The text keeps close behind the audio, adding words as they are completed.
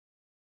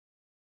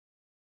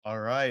All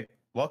right.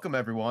 Welcome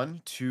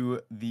everyone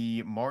to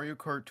the Mario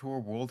Kart Tour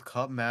World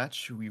Cup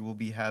match. We will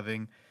be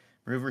having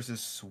Peru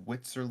versus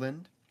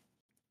Switzerland.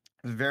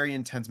 A very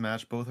intense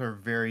match. Both are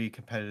very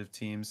competitive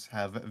teams,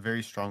 have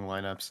very strong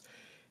lineups.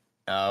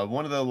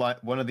 One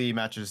of the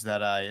matches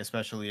that I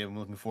especially am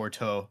looking forward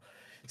to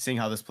seeing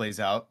how this plays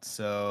out.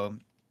 So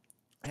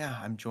yeah,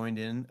 I'm joined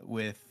in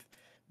with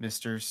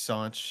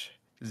MrSanchz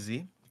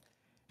Z.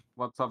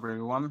 What's up,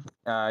 everyone?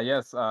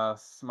 Yes,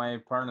 as my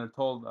partner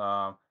told,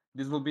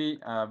 this will be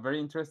a very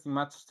interesting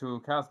match to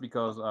cast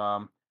because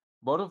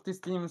both of these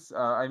teams,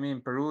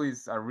 Peru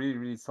is a really,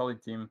 really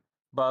solid team,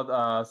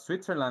 but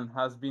Switzerland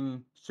has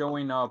been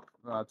showing up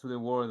to the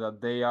world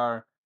that they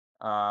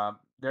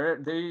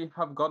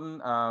have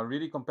gotten a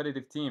really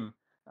competitive team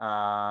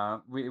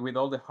with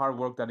all the hard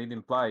work that it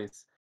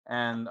implies.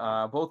 And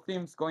both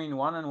teams going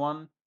one and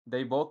one,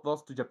 they both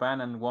lost to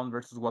Japan and won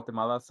versus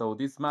Guatemala. So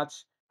this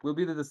match will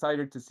be the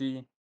decider to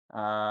see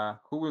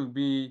who will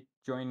be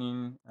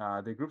joining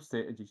the group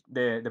stage,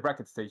 the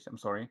bracket stage. I'm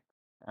sorry.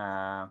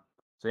 Uh,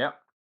 so yeah,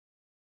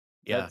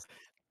 Yeah. let's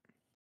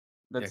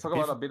Yeah, let's talk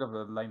about a bit of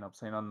the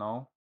lineups. I don't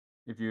know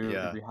if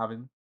yeah. you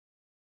haven't.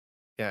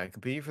 Yeah,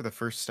 competing for the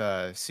first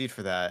seed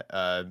for that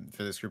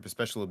for this group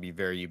especially will be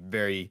very,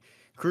 very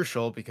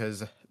crucial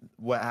because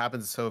what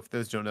happens. So, if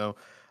those don't know,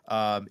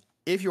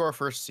 if you are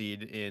first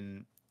seed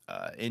in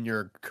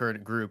your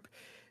current group,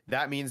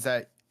 that means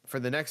that for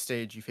the next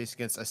stage you face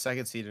against a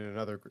second seed in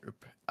another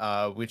group,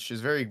 which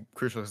is very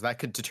crucial because that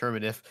could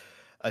determine if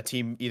a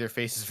team either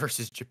faces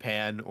versus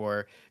Japan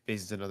or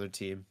faces another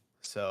team.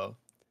 So,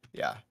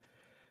 yeah.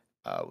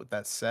 With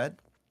that said,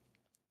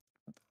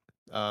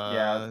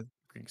 Yeah,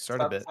 we can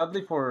start a bit.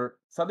 sadly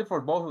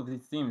for both of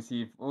these teams,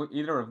 if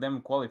either of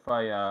them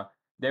qualify,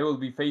 they will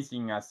be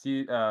facing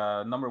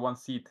a number one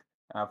seed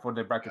for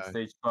the bracket Yeah.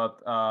 stage.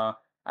 But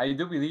I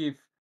do believe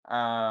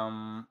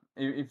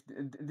if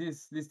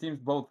these teams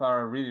both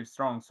are really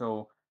strong,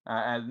 so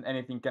and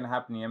anything can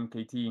happen in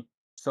MKT.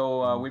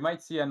 So Mhm. we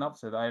might see an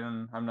upset.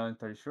 I'm not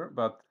entirely sure,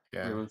 but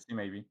we Yeah. will see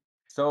maybe.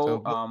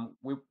 So, So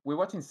we're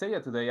watching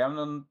Seiya today. I'm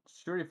not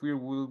sure if we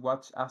will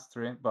watch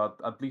Astre, but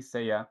at least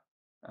Seiya.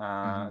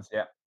 mhm. So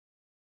yeah,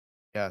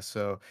 Yeah,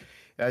 so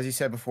as you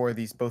said before,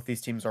 these both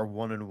these teams are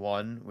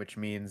 1-1, which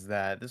means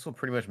that this will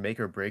pretty much make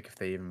or break if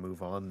they even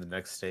move on the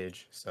next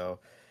stage. So,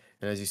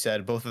 and as you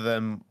said, both of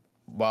them,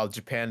 while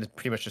Japan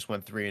pretty much just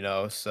went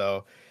 3-0,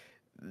 so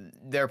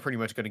they're pretty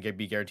much going to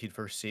be guaranteed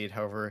first seed.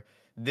 However,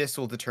 this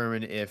will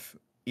determine if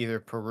either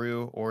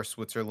Peru or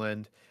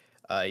Switzerland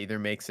either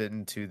makes it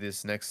into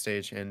this next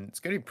stage, and it's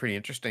going to be pretty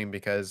interesting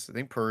because I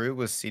think Peru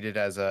was seeded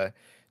as a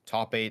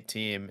top eight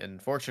team,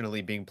 and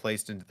fortunately, being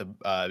placed into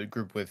the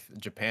group with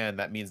Japan,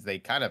 that means they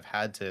kind of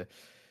had to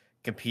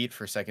compete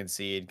for second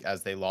seed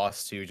as they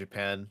lost to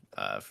Japan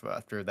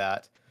after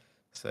that.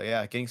 So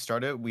yeah, getting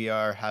started, we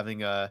are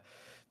having a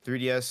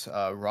 3DS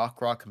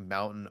Rock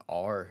Mountain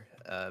R.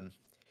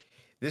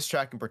 This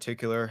track in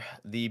particular,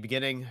 the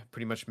beginning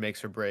pretty much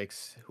makes or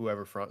breaks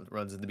whoever front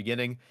runs in the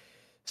beginning.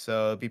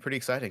 So it'll be pretty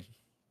exciting.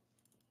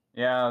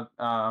 yeah.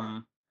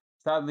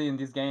 Sadly, in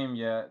this game,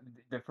 yeah,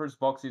 the first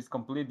box is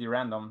completely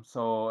random.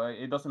 So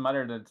it doesn't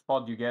matter the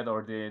spot you get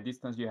or the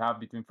distance you have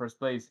between first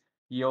place.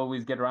 You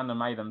always get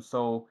random items.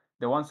 So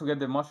the ones who get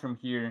the mushroom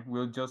here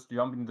will just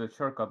jump into the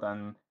shortcut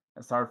and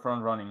start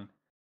front running.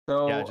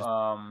 Yeah, So just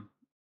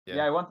yeah,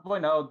 yeah. I want to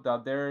point out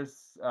that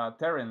there's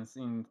Terrence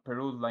in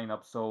Peru's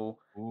lineup, so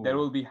there Ooh,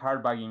 will be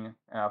hard bagging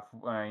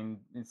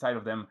inside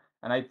of them.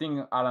 And I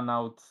think Alan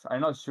out.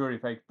 I'm not sure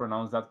if I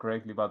pronounced that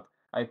correctly, but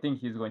I think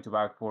he's going to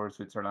back for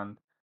Switzerland.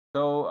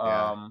 So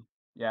yeah,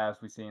 yeah,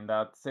 as we see in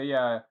that,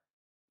 Seiya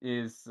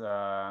is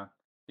uh,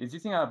 is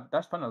using a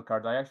dash panel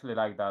card. I actually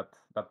like that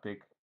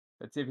pick.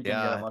 Let's see if he can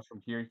get a yeah.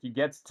 mushroom here. He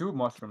gets two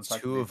mushrooms Two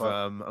actually, of but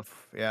them.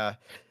 Yeah,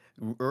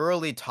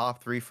 early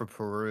top three for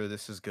Peru.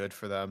 This is good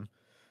for them.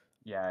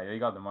 yeah, he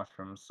got the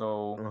mushroom.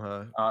 So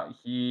Uh-huh.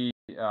 he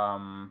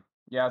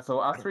yeah,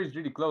 so Astra is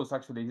really close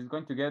actually. He's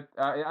going to get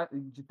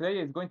today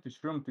is going to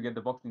Shroom to get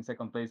the box in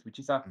second place, which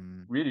is a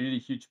Mm. really really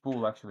huge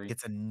pool actually.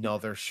 Gets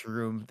another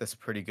shroom. That's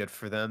pretty good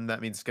for them.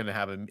 That means it's gonna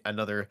have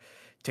another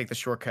take the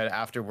shortcut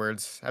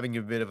afterwards. Having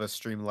a bit of a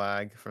stream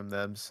lag from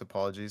them. So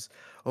apologies.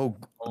 Oh,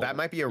 that Oh,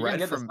 might be a he can red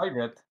get the from. side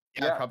red.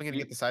 Yeah, Yeah, probably gonna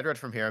get the side red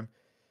from here.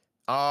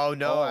 Oh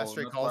no, oh,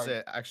 Astray not calls quite.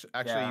 it. Actually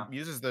Yeah,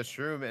 uses the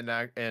shroom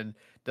and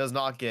does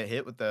not get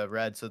hit with the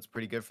red, so it's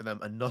pretty good for them.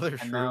 Another and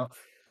shroom. now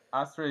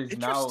Astra is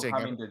now Interesting.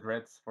 having the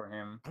reds for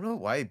him. I don't know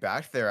why he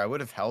backed there. I would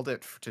have held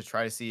it to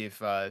try to see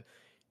if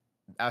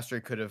Astray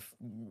could have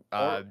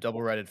Or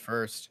double redded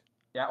first.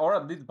 yeah, or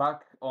at least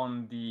back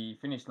on the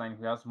finish line,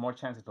 he has more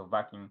chances of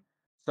backing.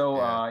 So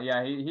Yeah.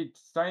 yeah,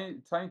 he's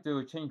trying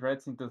to change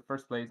reds into the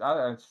first place.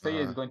 Say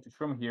is Uh, going to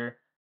shroom here,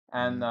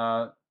 and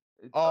mm.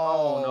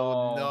 oh Oh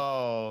no,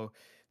 no.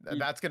 he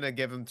That's gonna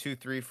give him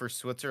 2-3 for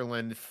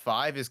Switzerland.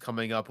 Five is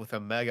coming up with a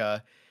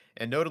mega.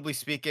 And notably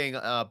speaking,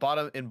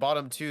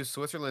 bottom two,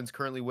 Switzerland's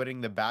currently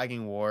winning the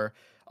bagging war.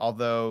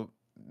 Although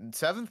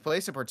seventh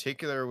place in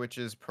particular, which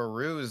is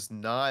Peru, is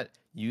not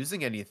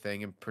using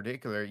anything in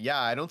particular. Yeah,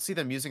 I don't see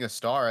them using a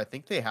star. I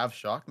think they have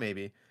shock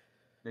maybe.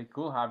 They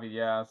could have it,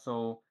 yeah.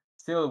 So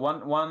still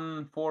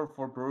 1-4 for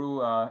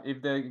Peru.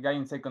 If the guy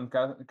in second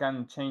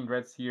can chain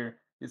reds here,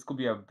 this could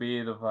be a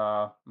bit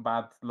of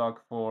bad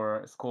luck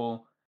for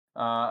Skull.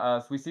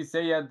 As we see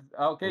Seiya,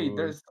 okay, Ooh,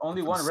 there's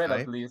only hopefully one red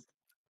at snipe. least.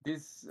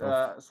 This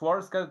Go.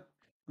 Swartz can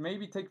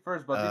maybe take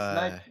first, but this Uh,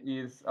 snipe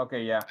is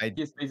okay. Yeah, I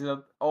he spaces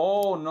out.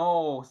 Oh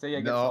no,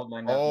 Seiya gets no.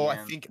 outlined at Oh, the I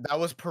end. think that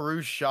was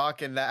Peru's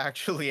shock, and that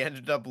actually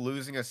ended up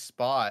losing a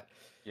spot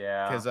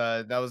Yeah. because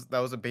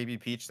that was a baby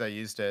peach that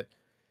used it.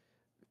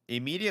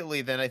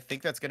 Immediately, then I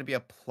think that's going to be a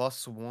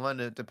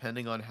 +1,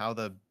 depending on how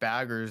the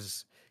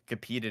baggers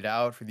competed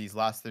out for these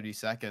last 30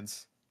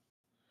 seconds.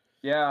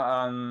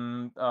 Yeah,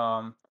 and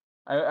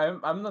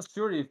I'm not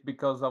sure if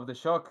because of the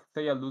shock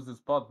Seiya loses the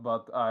spot,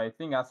 but I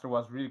think Astro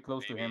was really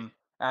close to Maybe. him,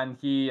 and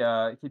he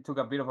took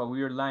a bit of a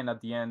weird line at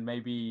the end.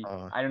 Maybe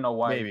Uh, I don't know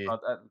why, maybe.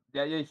 but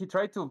yeah, he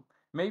tried to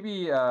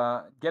maybe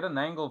get an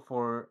angle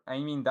for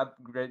aiming that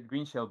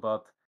green shell,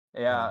 but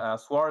yeah, Uh,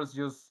 Suarez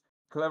just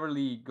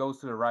cleverly goes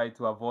to the right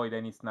to avoid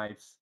any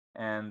snipes,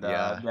 and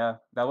yeah, yeah,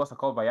 that was a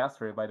call by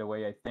Astro, by the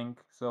way, I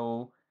think.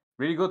 So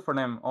really good for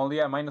them. Only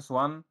a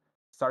 -1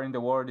 starting the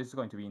war. This is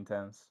going to be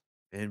intense.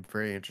 and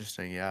very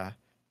interesting. Yeah.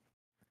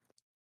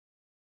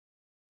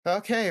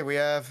 Okay, we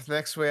have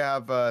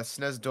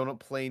SNES Donut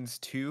Plains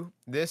 2.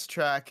 This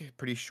track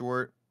pretty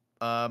short.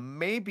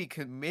 Maybe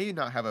could may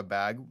not have a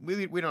bag.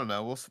 We don't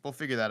know. We'll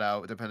figure that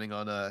out depending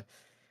on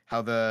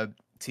how the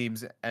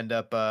teams end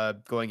up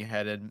going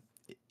ahead and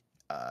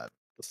uh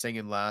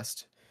singing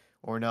last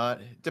or not.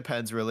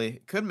 Depends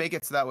really. Could make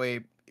it so that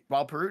way.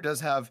 While Peru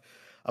does have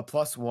a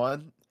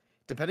 +1,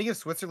 depending if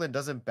Switzerland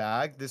doesn't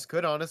bag, this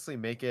could honestly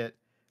make it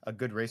a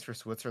good race for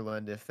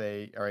Switzerland if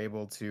they are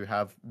able to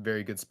have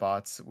very good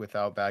spots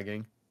without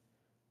bagging.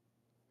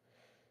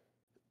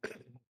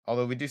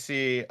 Although we do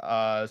see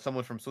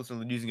someone from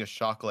Switzerland using a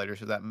shock lighter,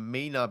 so that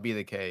may not be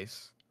the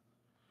case.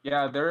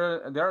 Yeah,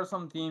 there are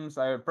some teams.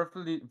 I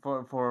preferably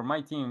for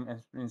my team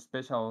in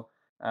special,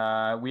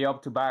 we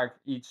opt to back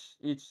each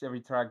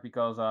every track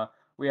because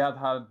we had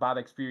had bad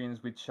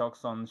experience with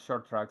shocks on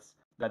short tracks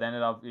that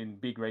ended up in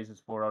big races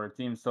for our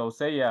team. So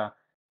Seiya,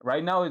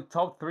 right now it's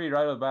top three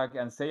right at back,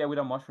 and Seiya with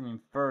a mushroom in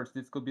first.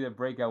 This could be the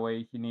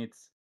breakaway he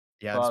needs,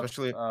 Yeah, and but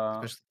especially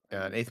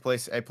in eighth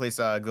place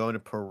going to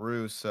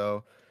Peru,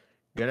 so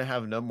gonna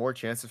have no more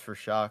chances for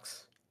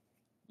shocks.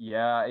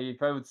 yeah,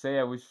 if I would say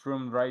I would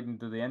shroom right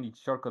into the ending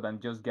shortcut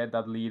and just get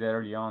that lead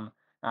early on,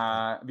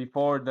 Yeah.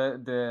 before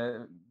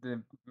the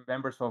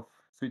members of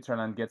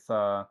Switzerland gets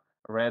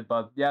red.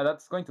 But yeah,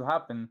 that's going to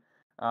happen.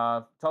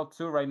 Top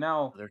two right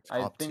now. They're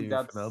top two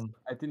for them.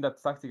 I think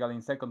that's tactical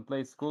in second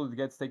place. School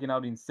gets taken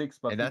out in six,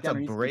 but And he that's a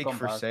can easily break come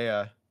for back.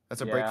 Seiya.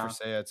 That's a break for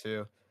Yeah, Seiya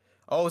too.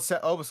 Oh,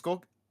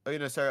 Skull.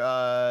 Oh,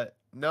 sorry.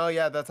 No,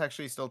 yeah, that's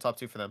actually still top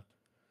two for them.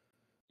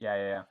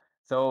 yeah.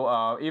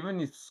 So even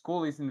if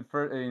School is in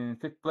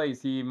fifth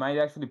place, he might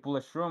actually pull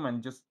a shroom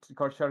and just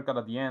cut shortcut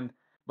at the end.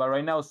 But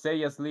right now,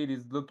 Seiya's lead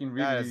is looking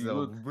That is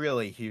really a good.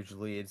 really huge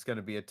lead. It's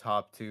gonna be a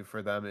top two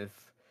for them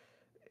if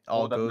Oh,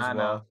 all that goes mana.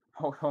 well.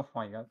 Oh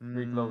my god,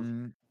 very close.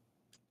 Mm,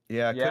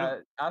 yeah, could have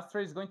Yeah,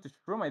 Astra is going to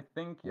Shroom, I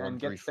think, one, and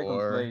three, get second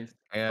four, place,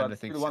 and I but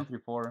think still so.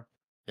 1-3-4.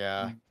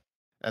 Yeah. Mm.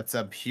 That's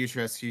a huge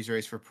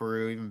race for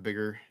Peru, even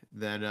bigger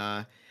than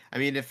I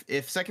mean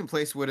if second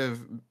place would have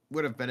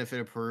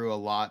benefited Peru a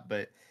lot,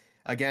 but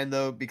again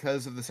though,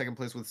 because of the second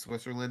place with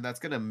Switzerland, that's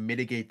gonna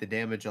mitigate the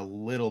damage a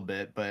little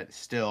bit, but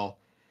still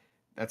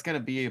that's gonna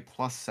be a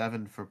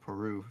 +7 for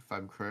Peru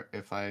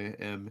if I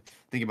am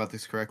thinking about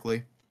this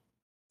correctly.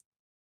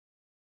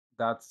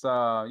 That's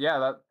yeah,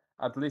 that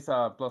at least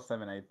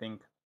 +7, I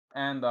think.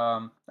 And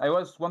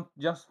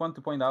just want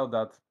to point out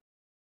that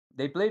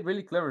they played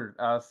really clever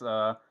as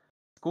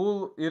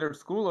either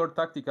school or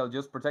tactical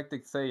just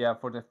protected Seiya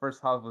for the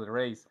first half of the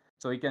race,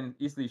 so he can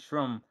easily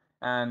shroom.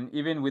 And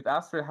even with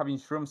Astra having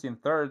shrooms in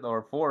third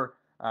or fourth,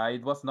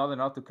 it was not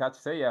enough to catch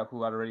Seiya,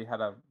 who already had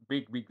a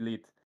big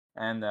lead.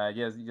 And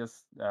yes,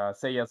 just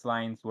Seiya's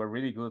lines were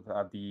really good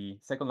at the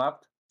second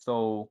lap,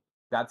 so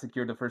that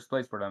secured the first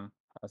place for them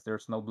as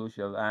there's no blue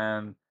shield.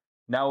 And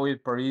now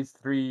with Paris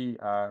 3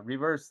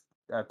 reverse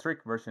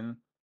trick version,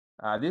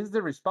 this is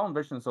the respawn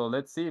version, so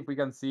let's see if we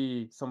can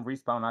see some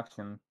respawn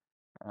action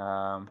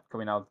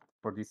coming out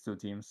for these two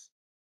teams.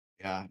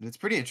 Yeah, it's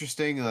pretty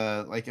interesting.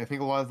 Like I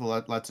think a lot of the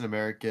Latin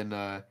American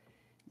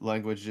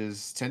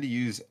languages tend to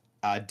use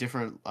a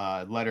different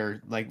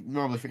letter. Like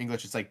normally for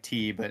English it's like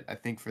T, but I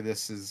think for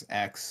this is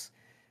X.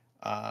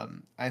 I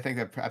find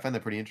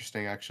that pretty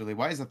interesting actually.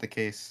 Why is that the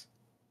case?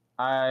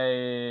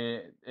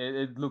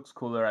 It looks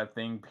cooler, I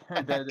think.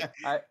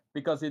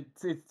 Because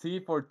it's T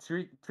for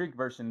trick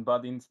version,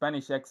 but in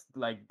Spanish X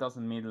like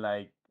doesn't mean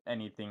like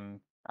anything,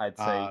 I'd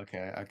Ah, say.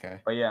 okay, okay.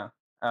 But yeah,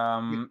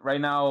 right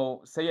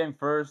now Seiya in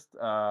first.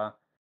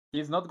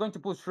 He's not going to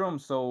pull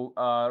Shroom, so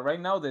right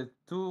now the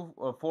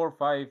 2, 4,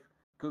 5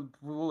 could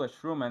pull a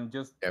Shroom and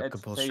just Yeah, edge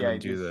compulsion Seiya and in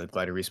do this. the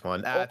glider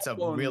respawn. That's a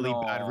Oh really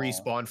bad no!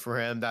 respawn for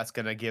him. That's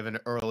gonna give an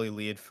early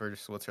lead for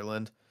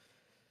Switzerland.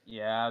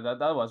 Yeah, that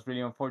was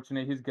really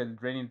unfortunate. He's getting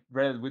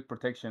rated with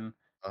protection,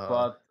 Uh,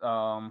 but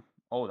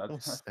oh, that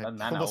almost that sniped,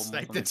 mana almost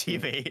almost sniped on the the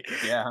team. teammate.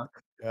 Yeah,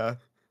 Yeah.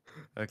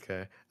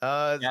 Okay.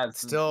 yeah,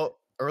 Still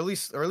early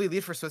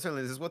lead for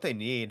Switzerland. This is what they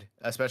need,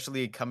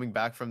 especially coming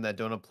back from that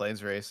Donut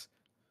Plains race.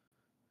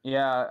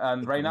 yeah.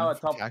 And The right now green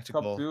at for top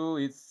tactical, two,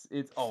 it's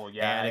oh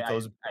yeah, and it I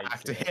goes I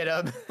back see to it. hit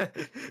him.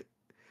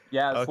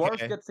 Yeah,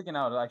 Swartz Okay. gets taken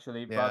out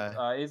actually, but Yeah.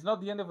 it's not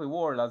the end of the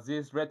world as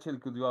this red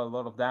shield could do a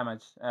lot of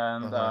damage,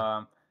 Uh-huh.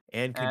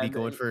 And could be and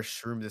going for a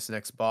shroom this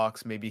next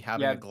box, maybe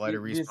having a yeah,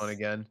 glider respawn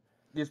again.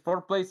 this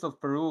fourth place of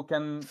Peru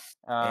can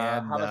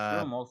And have a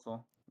shroom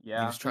also.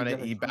 he Yeah, was he trying to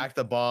gets a he shroom. backed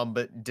the bomb,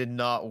 but did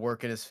not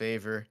work in his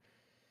favor.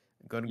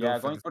 Gonna go Yeah,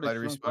 for going this for the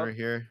glider shroom cut. respawner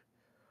here.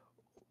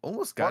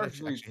 Almost got Swartz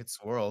it. Actually with hit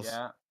swirls.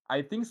 yeah,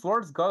 I think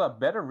Swartz got a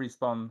better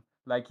respawn.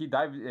 Like he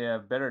dived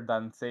better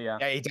than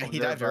Seiya Yeah, over he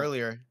there, dived but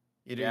earlier.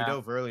 He yeah,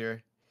 dove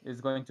earlier.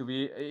 it's going to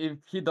be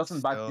if he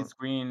doesn't back Still. this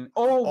green.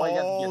 Oh my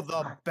God, he Oh, gets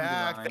the back in the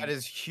back. That line.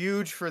 is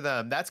huge for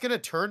them. That's going to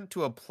turn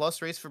to a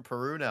plus race for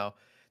Peru now.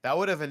 That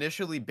would have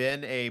initially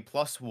been a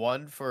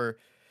 +1 for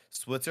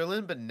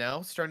Switzerland, but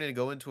now starting to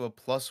go into a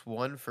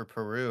 +1 for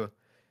Peru.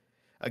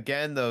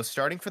 Again, though,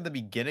 starting from the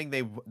beginning,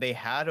 they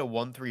had a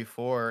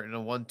 1-3-4 and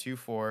a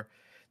 1-2-4.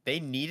 They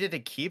needed to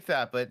keep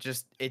that, but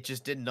it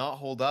just did not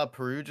hold up.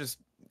 Peru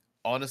just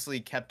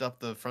honestly kept up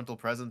the frontal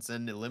presence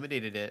and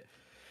eliminated it.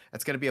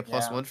 That's going to be a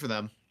plus Yeah, one for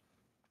them.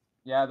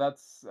 yeah,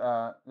 that's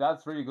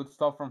really good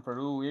stuff from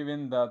Peru.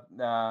 Even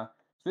that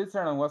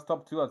Switzerland was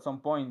top two at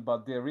some point,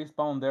 but the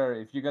respawn there,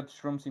 if you get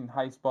shrooms in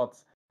high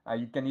spots,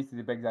 you can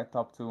easily break that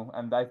top two,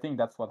 and I think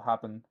that's what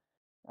happened.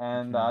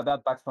 And Hmm.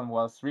 that backspin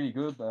was really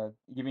good.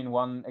 Giving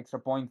one extra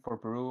point for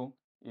Peru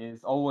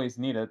is always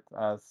needed,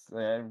 as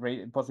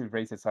positive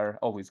races are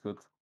always good.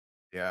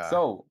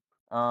 Yeah. So,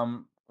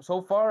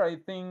 so far, I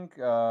think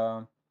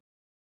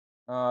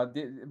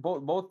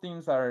both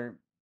teams are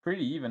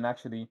pretty even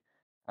actually,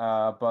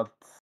 but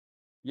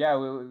yeah,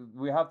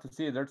 we have to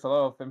see. There's a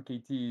lot of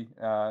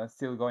MKT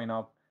still going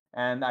up,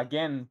 and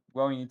again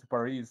going into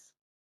Paris,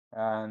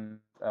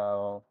 and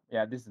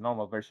yeah, this is the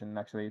normal version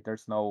actually.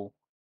 There's no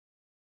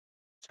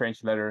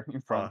strange letter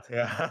in front.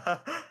 Yeah.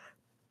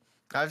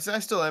 I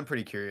still am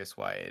pretty curious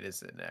why it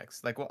is an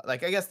X. Like I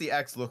guess the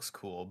X looks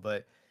cool,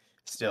 but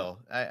Yeah.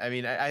 still, I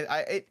mean,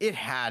 it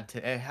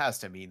has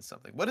to mean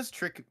something. What is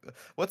trick?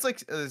 What's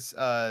like is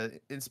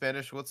in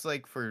Spanish? What's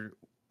like for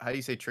how do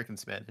you say trick in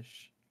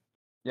Spanish?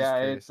 Just Yeah,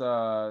 it's curious.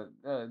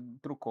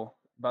 truco,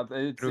 but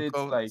it's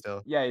Truco like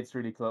still. yeah, it's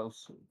really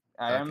close.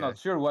 I am Okay. not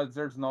sure what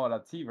there's no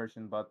a T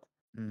version, but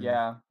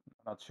Mm. yeah,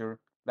 not sure.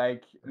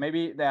 Like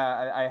maybe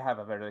I have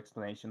a better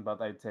explanation,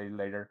 but I'd say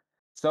later.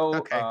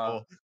 So Okay,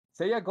 cool.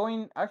 so yeah,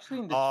 going actually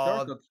in the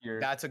Uh, shortcut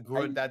here. that's a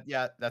good I that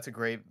yeah, that's a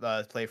great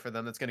play for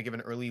them. That's going to give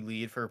an early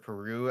lead for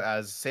Peru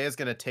as Seiya's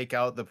going to take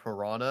out the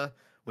Piranha,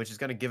 which is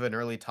going to give an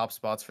early top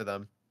spots for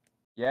them.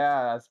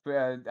 Yeah,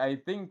 I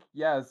think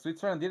yeah,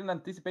 Switzerland didn't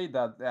anticipate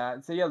that.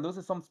 Seiya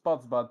loses some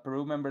spots, but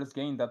Peru members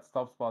gain that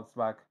top spots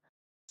back.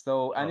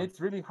 So and Uh-huh.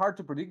 it's really hard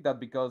to predict that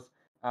because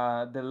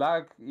the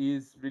lag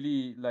is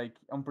really like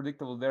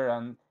unpredictable there.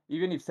 And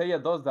even if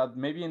Seiya does that,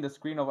 maybe in the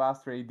screen of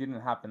Astra it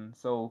didn't happen.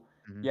 So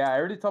Mhm. yeah,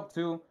 early top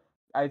two.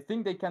 I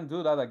think they can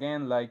do that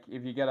again. Like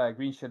if you get a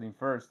green shot in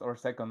first or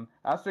second,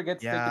 Astra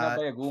gets taken out Yeah,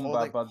 by a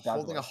Goomba, but that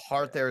holding a was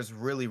heart there is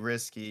really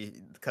risky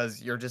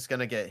because you're just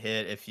gonna get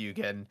hit if you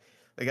can.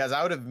 Because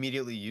I would have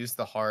immediately used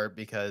the heart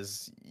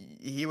because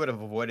he would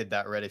have avoided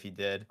that red if he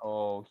did.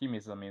 oh he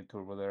missed a mid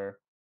turbo there.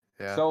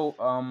 Yeah, So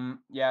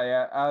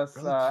yeah,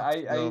 as early top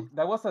two I though.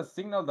 that was a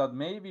signal that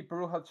maybe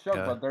Peru had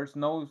shock, Yeah, but there's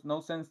no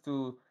sense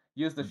to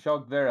use the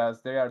shock there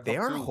as they are they top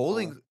are two.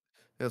 So holding.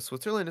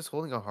 Switzerland is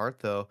holding a heart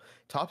though.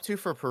 Top two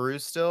for Peru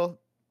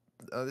still.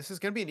 This is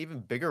gonna be an even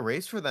bigger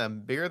race for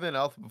them, bigger than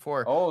Alpha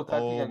before. oh,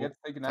 Tactica Oh, gets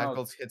taken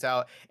out. Tacticals hits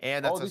out,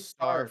 and Oh, that's a this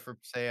star star. for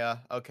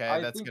Seiya. Okay, I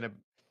that's think gonna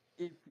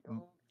if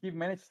m- he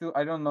managed to,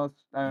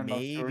 I'm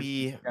not sure if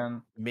he maybe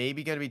can.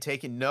 maybe gonna be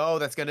taken. No,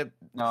 that's gonna.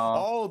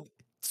 No, Oh,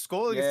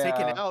 Skoll gets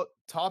taken yeah, out.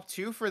 Top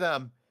two for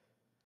them.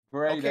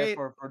 great Okay,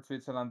 effort for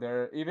Switzerland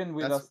there. Even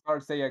with a that's star,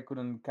 say I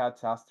couldn't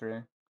catch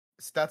Astre.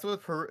 that's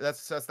what Peru.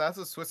 That's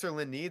what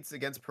Switzerland needs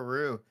against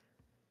Peru.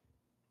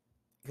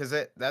 Because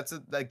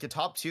like the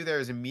top two there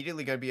is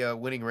immediately going to be a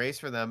winning race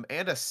for them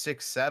and a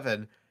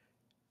 6-7.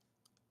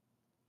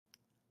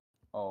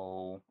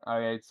 Oh, all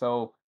right.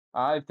 So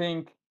I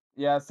think,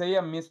 yeah,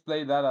 Seiya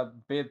misplayed that a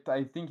bit.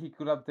 I think he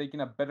could have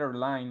taken a better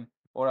line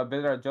or a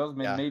better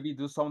adjustment. Yeah, Maybe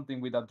do something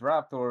with a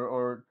draft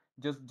or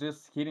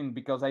just hitting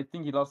because I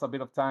think he lost a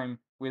bit of time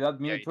with that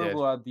yeah, mini he did.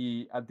 turbo at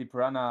the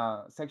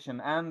Piranha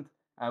section and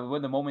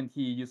when the moment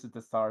he uses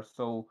the stars.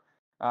 So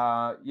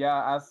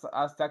yeah,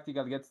 as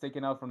Tactical gets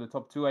taken out from the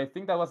top two, I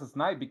think that was a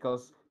snipe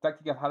because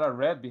Tactical had a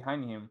red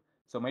behind him.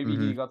 So maybe Hmm.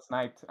 he got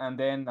sniped, and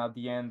then at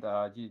the end,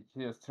 he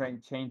just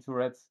chain two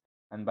reds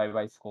and bye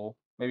bye school.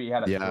 Maybe he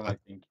had a Yeah, shroom, I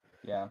think.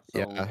 Yeah,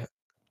 so yeah.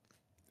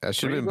 That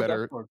should have pretty been good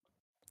better. effort.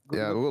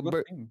 Yeah, well, Good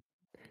but thing.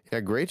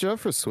 yeah, great job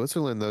for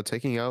Switzerland though,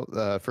 taking out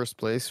first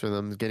place for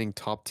them, getting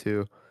top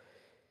two.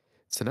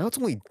 So now it's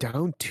only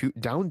down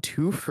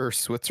two for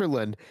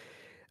Switzerland.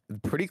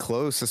 Pretty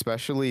close,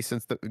 especially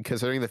since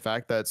considering the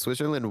fact that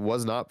Switzerland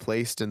was not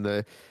placed in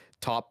the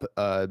top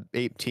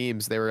eight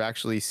teams. They were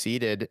actually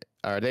seeded,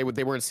 or they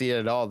weren't seeded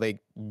at all. They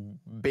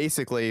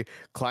basically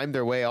climbed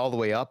their way all the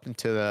way up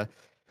into the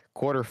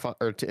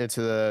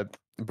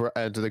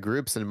into the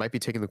groups, and might be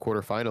taking the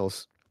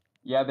quarterfinals.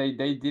 Yeah, they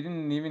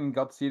didn't even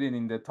got seated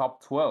in the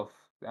top 12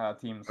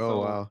 teams. Oh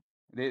So wow.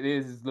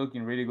 this is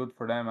looking really good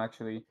for them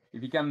actually.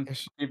 If you can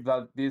Yes. keep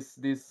that this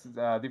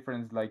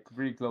difference like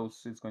really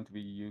close, it's going to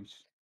be huge.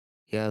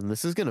 Yeah, and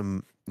this is gonna,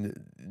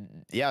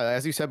 yeah,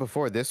 as you said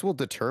before, this will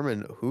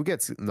determine who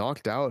gets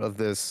knocked out of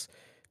this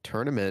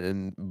tournament,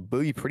 and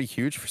be pretty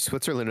huge for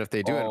Switzerland if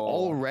they do it. Oh,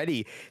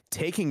 Already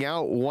taking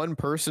out one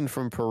person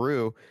from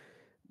Peru, but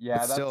yeah,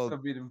 that's still, a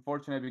bit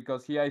unfortunate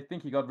because I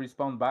think he got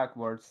respawned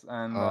backwards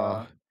and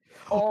uh,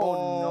 oh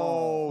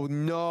oh no.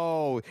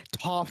 no,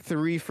 top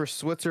three for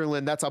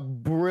Switzerland. That's a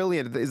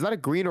brilliant. Is that a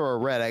green or a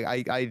red?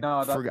 I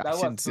No, forgot. I that was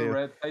shouldn't two say.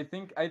 reds. I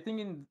think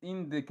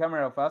in the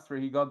camera of Astra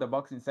he got the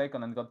box in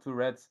second and got two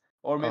reds,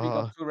 or maybe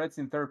got Uh, two reds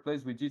in third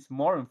place, which is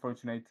more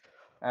unfortunate.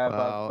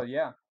 wow. But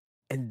yeah,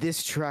 And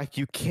this track,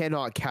 you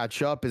cannot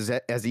catch up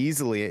as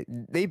easily.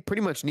 They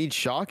pretty much need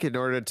shock in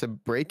order to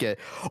break it.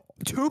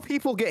 Two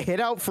people get hit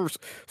out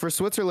for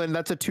Switzerland.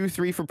 That's a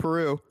 2-3 for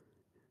Peru.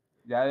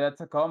 yeah, that's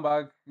a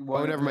comeback Oh,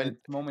 when never mind.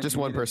 the moment Just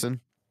you one need it.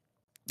 person.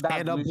 That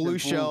And a blue shell blue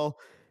pool. shell.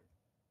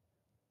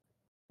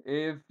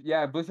 If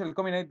yeah, blue shell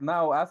combinate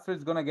now, Astra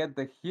is gonna get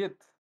the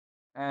hit,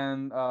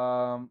 and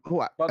Oh,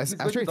 but he's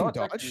going Astro, to I think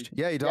dodge actually. dodged.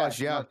 Yeah, he Yeah, dodged.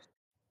 he Yeah,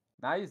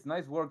 dodged.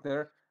 Nice work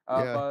there.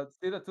 yeah. But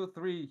still a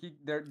 2-3.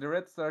 The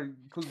Reds are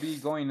could be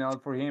going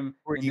out for him in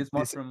Pretty- this This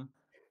mushroom.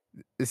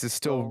 this is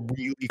still So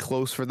really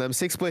close for them.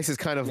 Sixth place is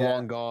kind of yeah,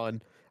 long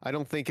gone. I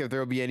don't think if there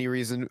will be any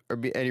reason or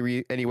be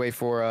any way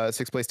for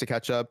sixth place to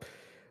catch up.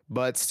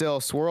 But still,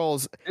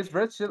 Swirls. this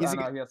red shield. Is I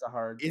he know he has a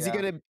hard. Is he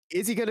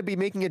Yeah. gonna be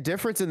making a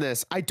difference in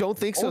this? I don't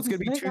think so. Oh, It's gonna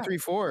this be two, mega. three,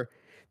 four.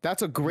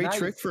 That's a great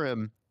trick Nice. for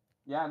him.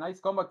 Yeah, nice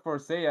comeback for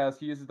Seiya as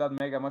he uses that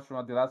mega mushroom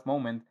at the last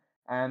moment.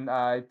 And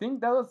I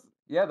think that was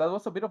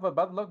a bit of a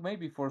bad luck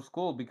maybe for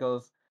school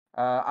because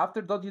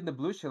after dodging the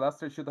blue shell,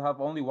 Aster should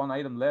have only one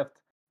item left,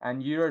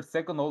 and you're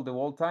second all the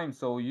whole time,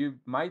 so you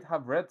might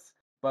have reds.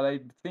 But I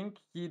think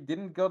he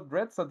didn't got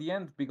reds at the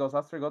end because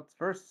Aster got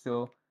first,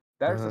 so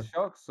there's a Uh,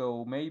 shock.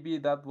 So maybe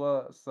that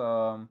was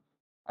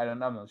I don't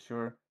know, I'm not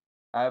sure.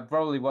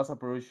 Probably was a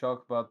Peru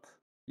shock, but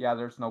yeah,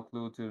 there's no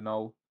clue to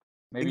know.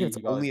 I think Maybe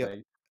he got it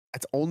late.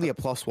 it's only a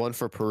 +1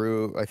 for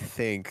Peru. I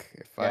think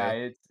if Yeah,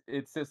 I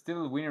it's a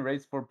still a winning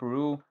race for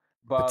Peru,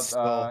 but but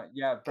still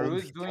yeah,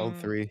 only down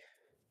three.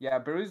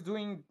 Peru is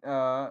doing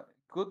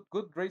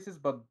good races,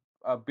 but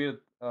a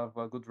bit of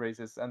good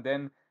races, and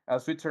then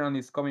Switzerland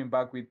is coming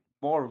back with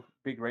more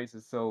big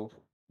races, so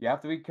you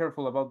have to be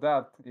careful about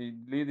that. The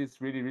lead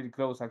is really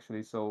close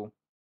actually, so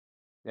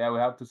yeah, we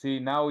have to see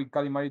now in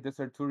Calimari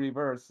Desert 2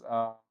 reverse.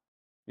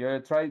 Yeah,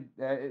 try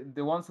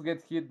the ones who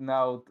get hit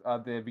now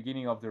at the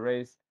beginning of the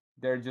race,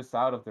 they're just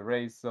out of the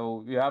race.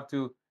 So you have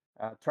to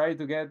try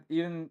to get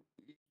even.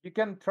 You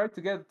can try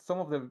to get some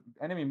of the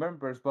enemy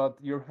members, but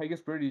your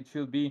highest priority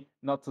should be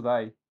not to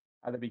die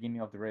at the beginning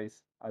of the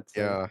race. I'd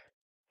say. Yeah,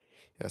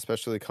 yeah,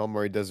 especially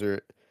Calamari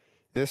Desert.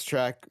 This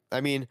track,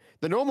 I mean,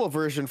 the normal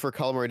version for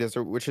Calamari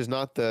Desert, which is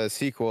not the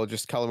sequel,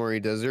 just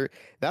Calamari Desert,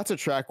 that's a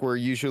track where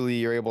usually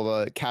you're able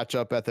to catch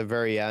up at the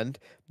very end.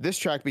 This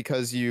track,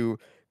 because you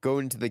go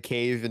into the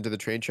cave, into the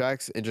train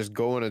tracks, and just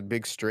go on a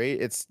big straight,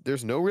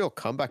 there's no real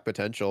comeback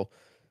potential,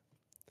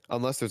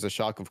 unless there's a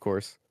shock, of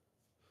course.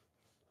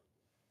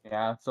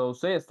 Yeah. So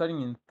Seiya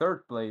starting in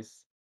third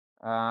place,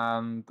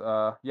 and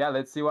yeah,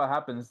 let's see what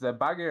happens. The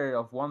bagger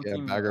of one Yeah,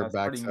 team Bagger backs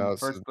starting in out,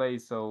 so first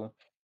place. So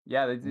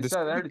yeah, it's this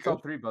could be already good.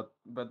 top three, but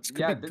This could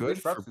yeah, be good this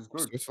for perhaps is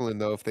good. Switzerland,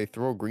 though, if they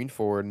throw green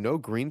forward. No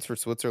greens for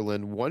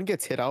Switzerland. One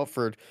gets hit out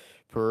for This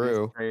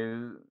Peru.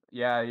 trail,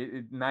 yeah,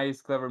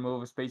 nice, clever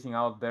move, spacing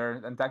out there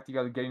and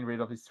tactically getting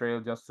rid of his trail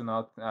just to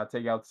not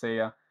take out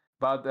Seiya.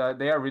 But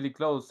they are really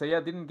close.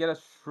 Seiya didn't get a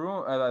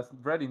shroom,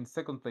 red in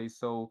second place,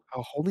 so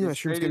Oh, holding that this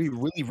shroom's trade gonna is be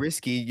really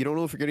risky. You don't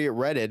know if you're gonna get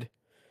redded. all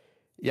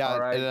Yeah,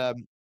 and right. I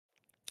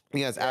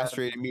think as Yeah,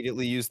 Astrate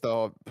immediately used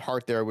the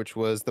heart there, which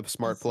was the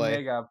smart this play.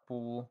 mega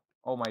pool.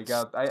 Oh my S-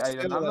 god,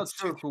 Still, I'm not that's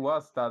two. sure who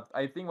was that.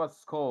 I think was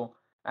Skull,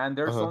 and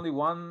there's Uh-huh. only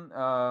one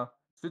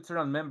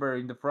Switzerland member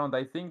in the front.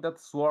 I think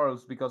that's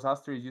Swirls because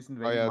Astrid is using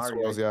Oh Baby yeah, it's Mario.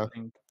 I swirls. Yeah,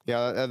 think.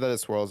 yeah, that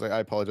is swirls. I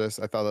apologize.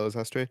 I thought that was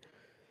Astrate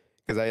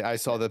because I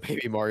saw the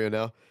baby Mario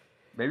now.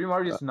 Baby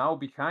Mario Uh, is now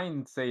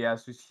behind Seiya,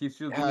 so he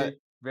should yeah, be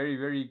very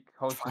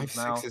five cautious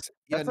now. sixes.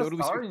 Yeah, That's a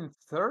notably. star in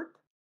third?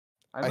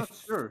 I'm not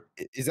sure.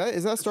 Is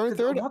that starting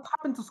third? What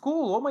happened to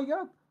school? Oh my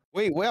god.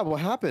 Wait, what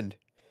happened?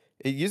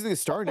 Using the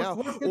star Oh, now.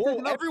 Swords get Oh,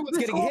 taken out. everyone's This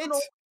getting one, hit. oh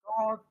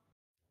my god.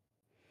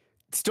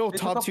 Still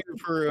It's a top top two two.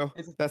 for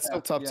It's a, that's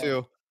still top yeah,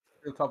 two.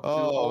 still top two.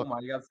 Oh Oh,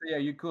 my god. So yeah,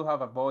 you could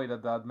have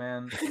avoided that,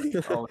 man.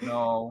 Oh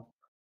no.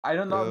 I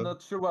don't know. I'm yeah.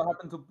 not sure what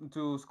happened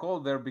to Skull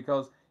there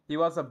because he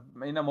was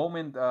in a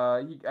moment.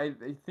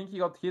 I think he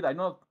got hit. I'm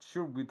not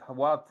sure with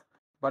what,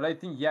 but I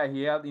think yeah,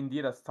 he had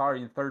indeed a star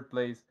in third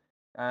place,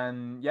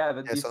 and yeah,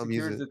 that Yeah, I this saw him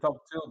use secures it. the top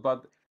two.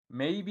 But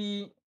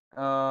maybe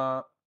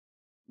uh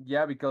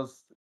yeah,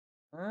 because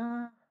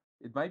uh,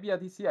 it might be a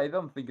DC. I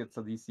don't think it's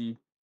a DC,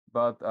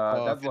 but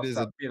Oh, that if it was is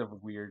a bit of a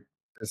weird.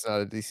 it's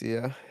not a DC.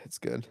 Yeah, it's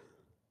good.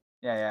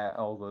 Yeah, yeah,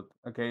 all good.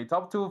 Okay,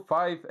 top two,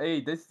 five,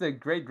 eight. This is a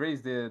great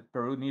race that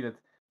Peru needed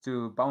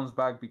to bounce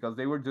back because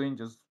they were doing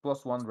just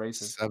 +1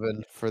 races.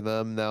 7 for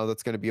them now.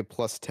 That's going to be a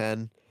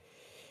 +10.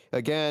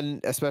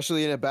 Again,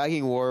 especially in a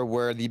bagging war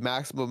where the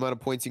maximum amount of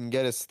points you can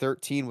get is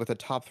 13 with a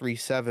top 3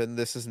 7.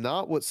 This is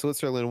not what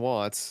Switzerland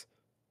wants.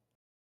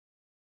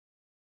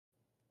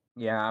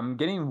 Yeah, I'm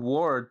getting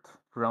word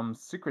from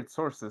secret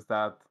sources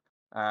that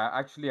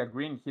actually a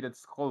green hit its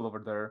skull over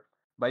there.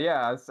 But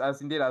yeah,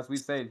 as indeed as we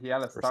said, he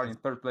had a start in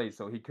Sources. third place,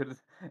 so he could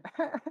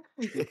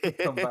he could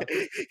come back.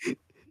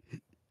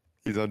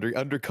 He's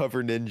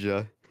undercover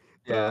ninja.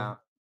 Uh, Yeah.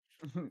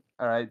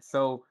 All right.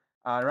 So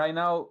right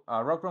now,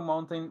 Rock Rock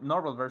Mountain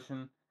normal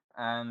version,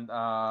 and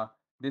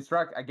this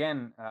track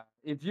again.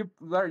 If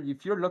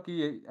you're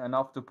lucky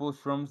enough to pull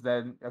shrooms,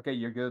 then okay,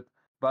 you're good.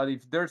 But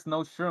if there's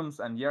no shrooms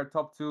and you're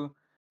top two,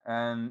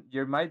 and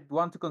you might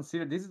want to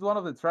consider this is one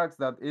of the tracks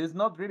that is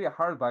not really a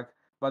hardback,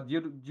 but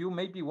you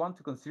maybe want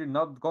to consider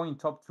not going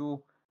top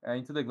two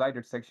into the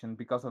glider section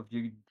because of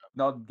you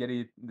not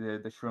getting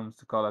the shrooms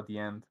to call at the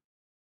end.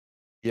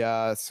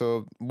 yeah,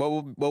 so what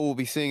we'll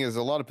be seeing is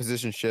a lot of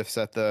position shifts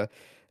at the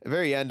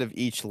very end of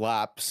each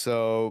lap.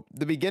 So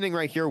the beginning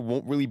right here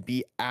won't really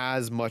be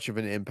as much of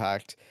an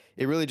impact.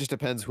 It really just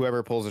depends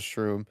whoever pulls a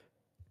shroom.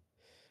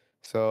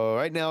 So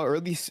right now,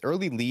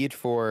 early lead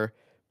for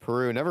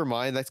Peru. Never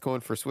mind, that's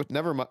going for Swift.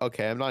 Never mind.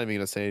 Okay, I'm not even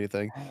gonna say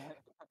anything.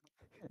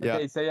 Yeah,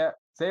 Okay,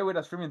 Seiya with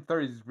a streaming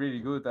third is really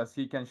good as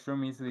he can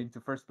stream easily into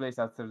first place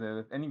after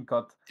the ending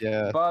cut.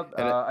 yeah, But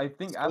and I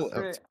think School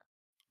Astra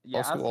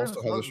and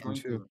also has a Swords shroom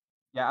going too.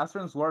 to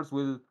Astra and Swords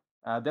will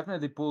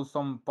definitely pull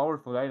some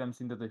powerful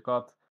items into the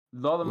cut.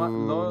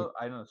 Ooh,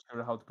 I'm not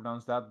sure how to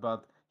pronounce that,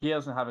 but he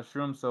doesn't have a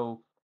shroom,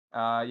 so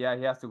yeah,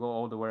 he has to go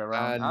all the way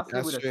around. and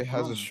Astra with a Astray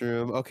has a shroom.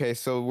 shroom. Okay,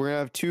 so we're gonna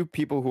have three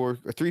people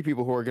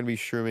who are gonna be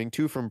shrooming.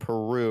 Two from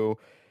Peru.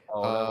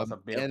 Oh, that was a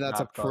bit of And that's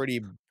a bad cut. pretty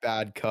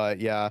bad cut.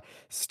 Yeah.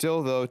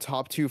 Still though,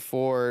 top 2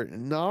 4,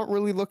 not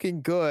really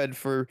looking good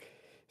for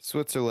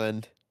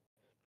Switzerland.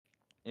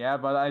 Yeah,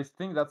 but I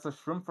think that's a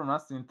shroom from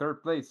us in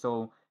third place,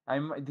 so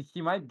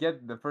he might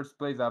get the first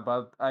place.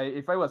 But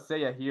if I was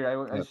Seiya here,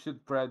 I Yeah.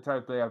 should try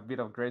to play a bit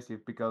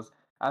aggressive because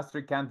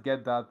Astrid can't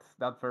get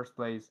that first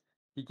place.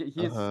 He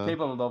is Uh-huh.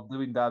 capable of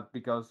doing that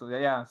because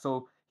yeah,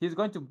 so he's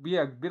going to be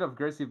a bit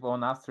aggressive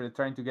on Astrid,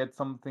 trying to get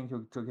something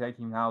to take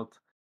him out.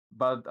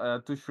 But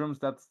two shrooms,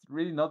 that's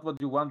really not what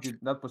you want in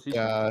that position.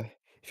 Yeah.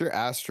 If you're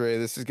Astray,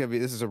 this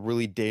is a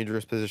really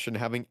dangerous position.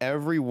 Having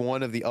every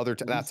one of the other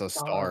Three that's a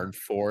star in star.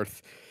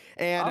 fourth.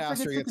 And Astrid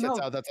gets Astray gets taken sets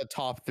out. out. That's a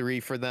top 3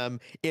 for them.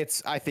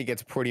 I think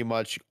it's pretty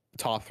much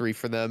top 3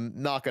 for them.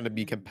 Not going to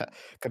be Mm,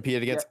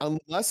 competed yeah, against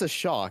unless a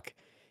shock.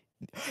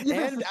 yeah,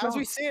 that's And a as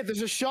we shock. say it,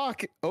 there's a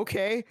shock.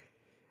 Okay.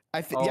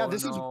 Yeah, Oh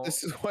no.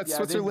 this is what Yeah,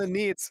 this Switzerland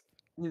needs.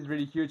 is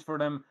really huge for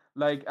them.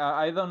 Like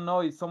I don't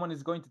know if someone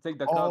is going to take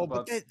the Oh, cut,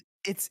 but but that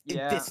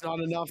yeah, it's not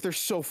enough. They're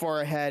so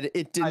far ahead.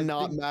 It did I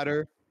not think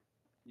matter.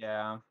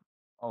 yeah.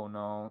 Oh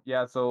no.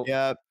 Yeah, so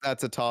Yeah,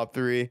 that's a top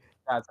 3.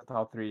 that's a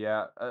top three.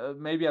 Yeah,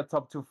 maybe a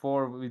top two,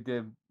 four with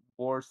the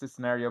worst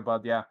scenario,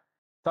 but yeah,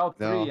 top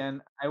three. No.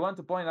 And I want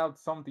to point out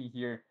something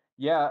here.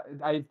 Yeah,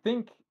 I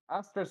think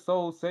Astra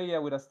saw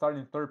Seiya with a start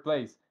in third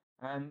place,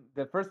 and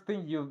the first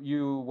thing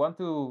you want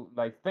to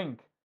like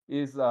think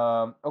is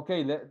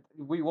okay,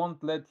 we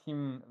won't let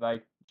him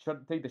like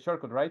take the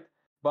shortcut, right?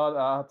 But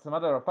as a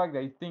matter of fact,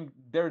 I think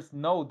there's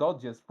no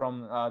dodges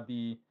from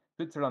the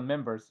Switzerland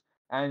members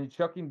and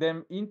chucking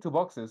them into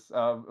boxes.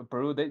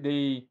 Peru,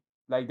 they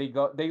like they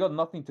got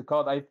nothing to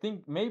cut. I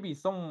think maybe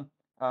some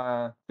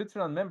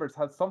Switzerland members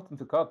had something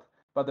to cut,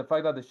 but the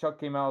fact that the shot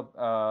came out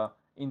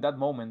in that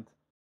moment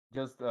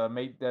just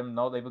made them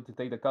not able to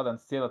take the cut and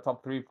still a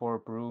top three for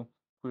Peru,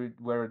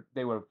 where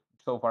they were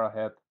so far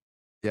ahead.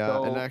 Yeah,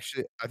 and So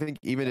actually, I think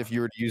even yeah, if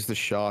you were to use the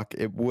shock,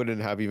 it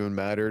wouldn't have even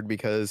mattered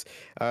because,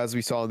 as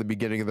we saw in the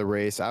beginning of the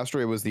race,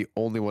 Asteroid was the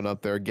only one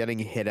up there getting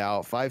hit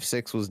out.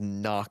 5-6 was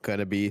not going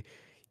to be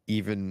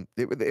even,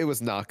 it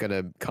was not going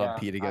to yeah,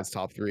 compete against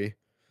top 3.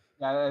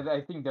 yeah.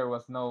 I think there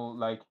was no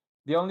like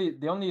the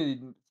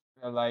only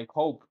like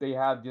hope they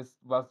had just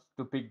was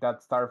to pick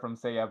that star from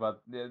Seiya,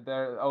 but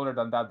there other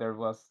than that there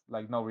was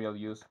like no real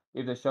use.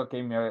 If the shot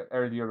came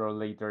earlier or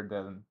later,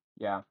 then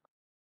yeah,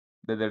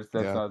 there's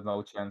Yeah.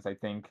 no chance, I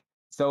think.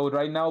 So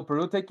right now,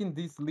 Peru taking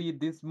this lead,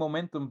 this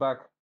momentum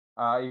back.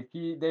 If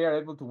they are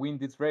able to win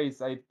this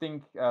race, I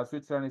think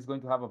Switzerland is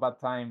going to have a bad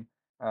time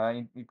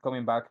in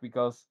coming back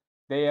because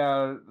they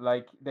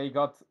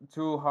got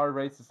two hard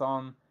races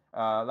on.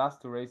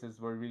 Last two races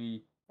were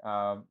really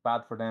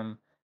bad for them,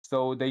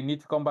 so they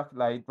need to come back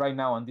like right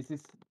now, and this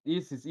is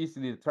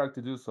easily the track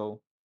to do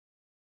so.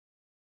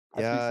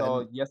 As we Yeah, saw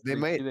and they yesterday,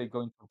 might Chile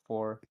going for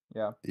four.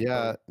 Yeah,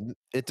 Yeah,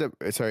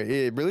 sorry.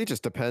 sorry. It really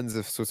just depends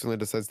if Switzerland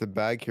decides to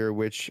bag here,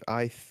 which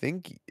I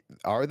think.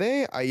 Are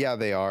they? Yeah,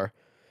 they are.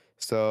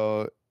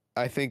 So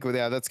I think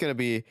yeah, that's gonna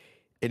be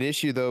an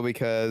issue though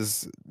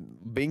because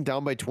being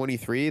down by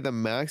 23, the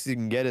max you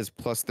can get is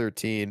plus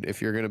 13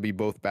 if you're gonna be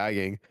both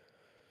bagging,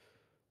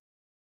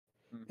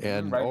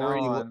 and Right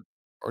now, and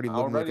already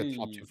looking like a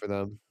top two already, for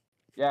them.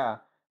 yeah.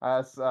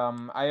 As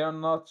I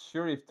am not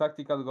sure if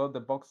Tactical got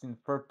the box in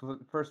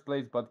first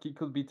place, but he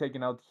could be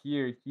taken out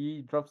here.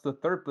 He drops the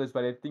third place,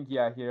 but I think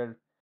yeah,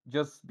 here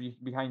just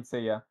behind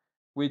Seiya,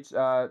 which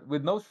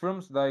with no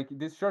shrooms, like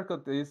this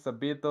shortcut is a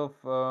bit of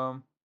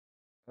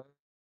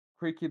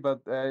tricky,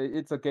 but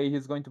it's okay.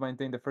 He's going to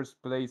maintain the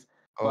first place.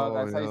 But Oh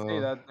as I say no.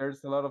 that,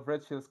 there's a lot of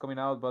red shields coming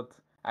out. But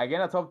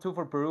again, a top two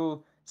for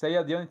Peru.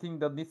 Seiya, the only thing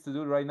that needs to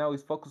do right now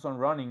is focus on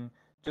running,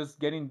 just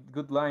getting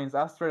good lines.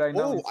 Astra right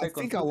now Oh, in I second,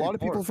 think a two, three, lot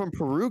of people four. from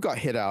Peru got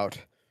hit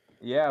out.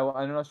 Yeah, well,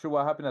 I'm not sure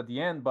what happened at the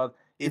end, but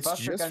if It's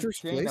Astra just can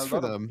first chain a place for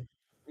lot of, them.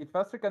 if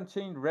Astra can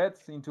chain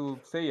reds into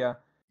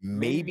Seiya,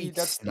 maybe Maybe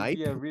that could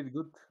be snipe. a really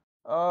good.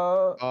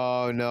 Uh,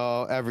 Oh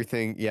no,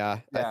 everything.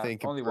 Yeah, I yeah,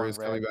 think only one Peru's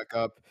coming red. back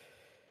up,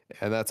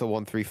 and that's a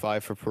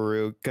 1-3-5 for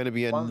Peru. Gonna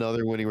be One,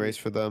 another winning three, race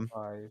for them,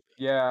 five.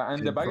 Yeah,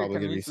 and the and bagger probably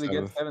can gonna be easily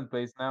get seventh. seventh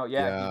place now.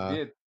 Yeah, he Yeah,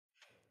 did.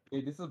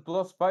 This is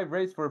plus five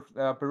race for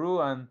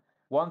Peru, and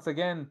once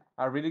again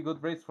a really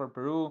good race for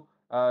Peru.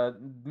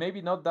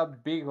 Maybe not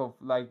that big of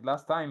like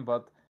last time,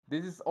 but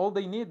this is all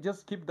they need.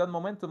 Just keep that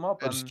momentum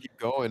up, and just and keep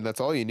going. That's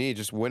all you need,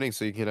 just winning,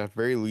 so you can at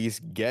very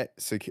least get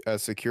a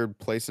secured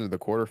place into the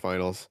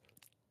quarterfinals.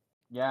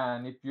 yeah.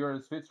 And if you're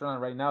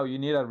Switzerland right now, you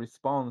need a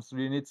response.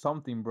 You need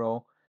something,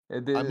 bro.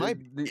 I might,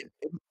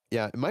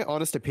 yeah, in my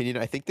honest opinion,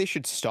 I think they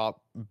should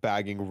stop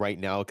bagging right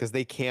now because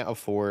they can't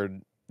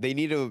afford. They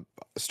need to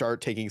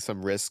start taking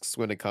some risks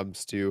when it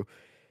comes to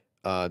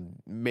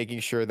making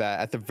sure that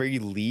at the very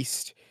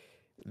least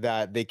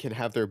that they can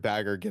have their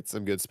bagger get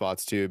some good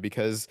spots too,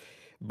 because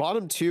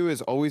bottom two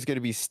is always going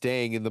to be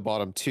staying in the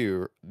bottom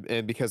two,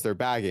 and because they're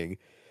bagging.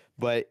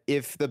 But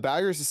if the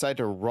baggers decide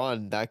to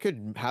run, that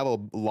could have a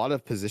lot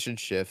of position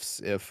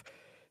shifts if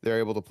they're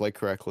able to play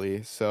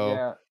correctly.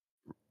 So yeah.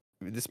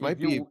 this If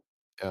might be, you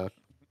uh,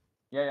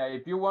 Yeah,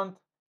 if you want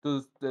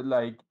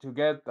like to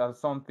get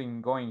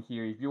something going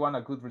here, if you want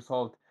a good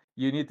result,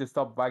 you need to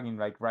stop bagging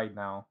like right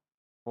now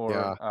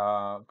yeah,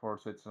 for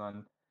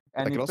Switzerland,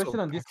 that and could also especially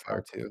on this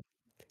backfire track. too.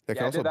 That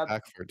could Yeah, also that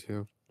backfire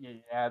too.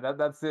 yeah,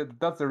 that's it.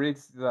 That's the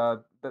risk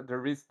the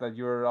risk that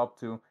you're up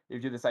to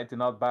if you decide to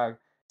not bag,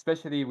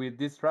 especially with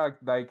this track.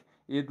 Like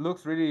it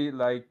looks really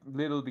like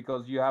little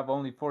because you have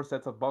only four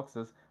sets of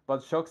boxes,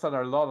 but shocks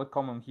are a lot of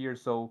common here.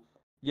 So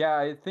yeah,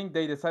 I think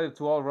they decided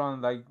to all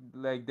run like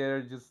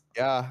they're just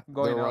Yeah,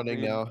 they're going out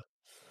running in now,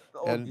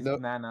 all and this no,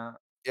 banana.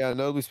 yeah,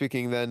 notably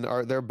speaking, then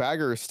our their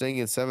bagger is staying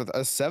in seventh.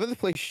 A seventh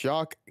place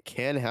shock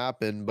can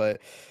happen,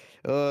 but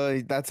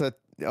that's a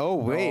oh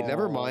wait,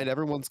 never mind. No.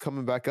 Everyone's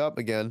coming back up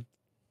again.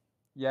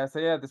 Yeah, so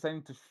yeah,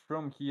 deciding to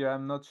shroom here.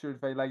 I'm not sure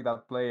if I like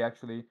that play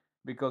actually,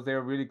 because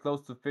they're really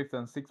close to fifth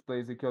and sixth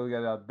place. They could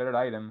get a better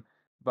item.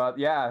 But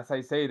yeah, as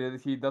I say,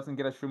 that he doesn't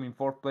get a shroom in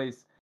fourth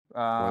place.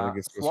 When it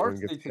gets closer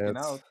and Swartz gets they taken hits.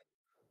 out.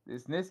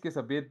 This Nisk is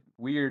a bit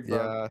weird,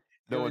 but Yeah,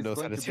 no still one it's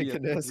knows how going to to be take a a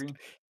disc. 2-3.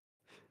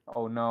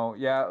 Oh no,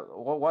 yeah,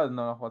 what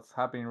no what's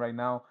happening right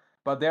now?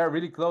 But they are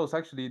really close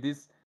actually.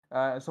 This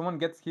someone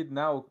gets hit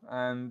now,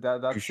 and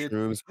Two that's it.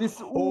 shrooms.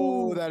 This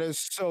Oh, ooh that is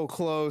so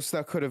close.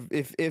 That could have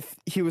if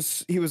he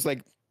was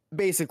like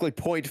basically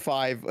point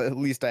 0.5 at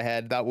least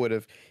ahead. That would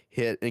have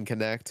hit and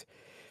connect.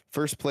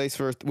 First place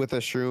for with a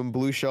shroom.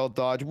 Blue shell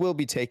dodge will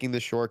be taking the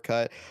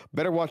shortcut.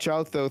 Better watch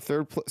out though.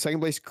 Second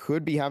place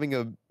could be having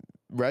a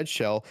red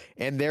shell,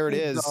 and there it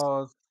it is.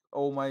 does.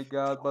 Oh my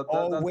god! But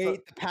Oh that's a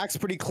wait, the pack's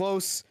pretty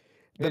close.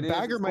 The it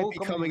is bagger might Skull be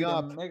coming coming with a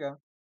up. mega.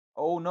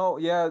 Oh no,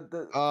 yeah,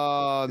 the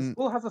Um.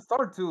 Skull has a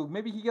start too.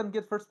 Maybe he can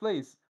get first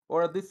place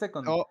or at least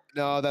second. Oh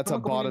no, that's a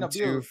Someone coming in bottom a two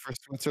build. for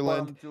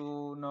Switzerland. Bottom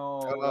two.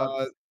 No,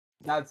 Uh,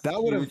 that's that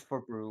would have huge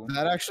for Peru.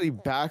 that actually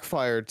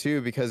backfired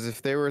too, because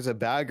if there was a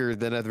bagger,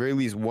 then at the very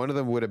least one of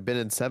them would have been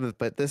in seventh.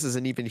 But this is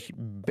an even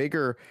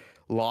bigger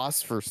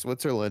loss for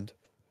Switzerland.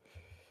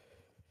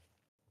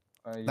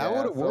 That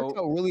would Yeah. have worked So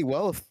out really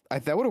well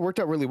that would have worked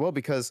out really well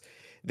because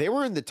they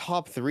were in the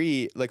top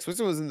three. Like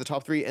Switzerland was in the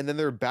top three, and then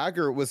their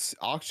bagger was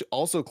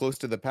also close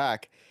to the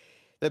pack.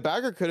 The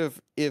bagger could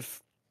have,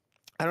 if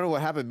I don't know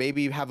what happened,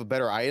 maybe have a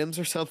better items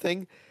or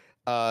something.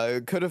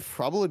 Could have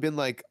probably been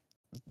like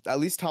at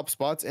least top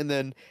spots, and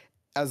then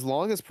as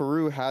long as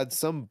Peru had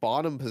some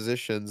bottom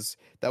positions,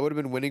 that would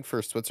have been winning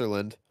for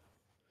Switzerland.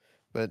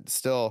 But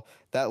still,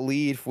 that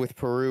lead with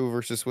Peru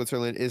versus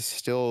Switzerland is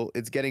still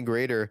it's getting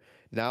greater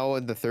now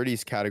in the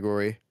 30s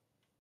category.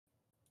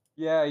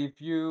 yeah, if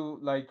you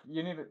like,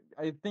 you need.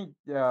 I think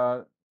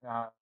uh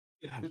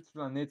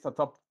Switzerland needs a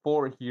top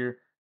four here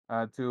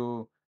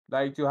to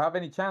to have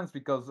any chance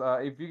because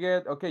if you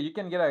get okay, you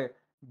can get a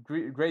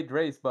great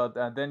race, but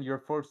then you're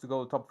forced to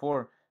go top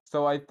four.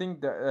 So I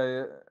think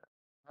that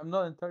I'm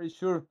not entirely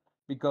sure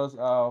because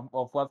of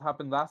what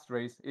happened last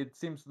race. It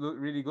seems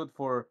really good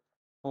for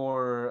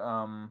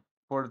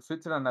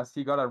Switzerland as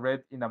he got a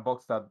red in a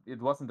box that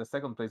it wasn't the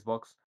second place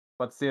box.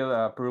 but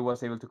still, Peru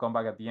was able to come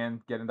back at the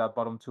end, getting that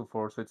bottom two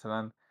for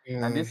Switzerland.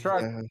 And Yeah,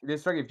 yeah.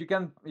 this track, if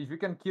you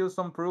can kill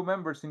some Peru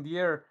members in the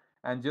air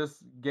and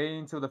just get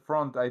into the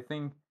front, I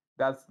think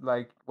that's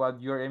like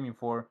what you're aiming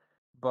for.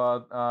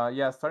 But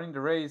yeah, starting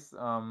the race,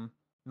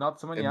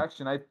 not so many And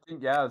action. I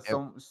think yeah, yep,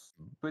 some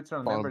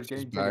Switzerland members Bumps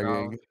is getting taken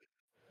out. bagging.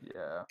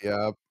 Yeah,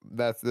 Yeah,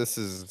 this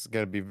is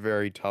gonna be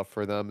very tough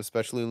for them,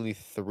 especially only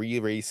 3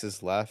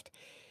 races left.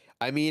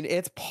 I mean,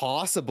 it's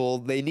possible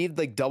they need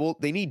like double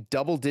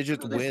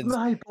digit the wins.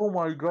 snipe! Oh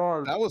my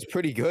god! That was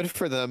pretty good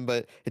for them,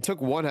 but it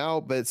took one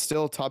out, but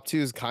still top two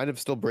is kind of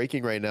still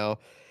breaking right now.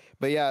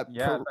 But yeah,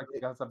 Yeah,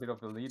 Tactic has a bit of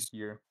the lead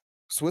here.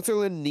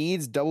 Switzerland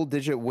needs double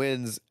digit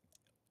wins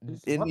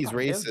in What the these hell?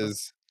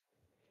 races.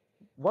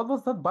 What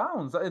was that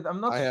bounce?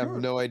 I'm not I have sure.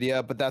 no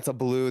idea, but that's a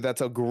blue.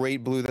 That's a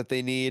great blue that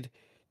they need.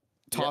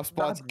 Yeah, Top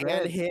that spots and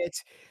red.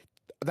 hit.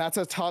 That's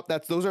a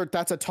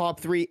top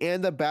three,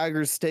 and the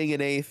baggers staying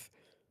in eighth.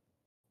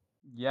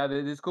 Yeah,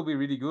 this could be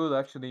really good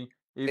actually.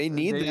 If They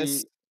need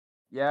this.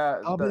 they,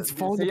 yeah, Oh, but it's the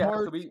falling Seiya has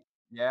apart. to be.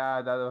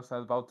 Yeah, that was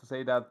about to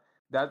say that.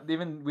 That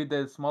even with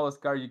the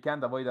smallest car, you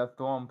can't avoid that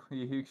thump.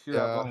 He should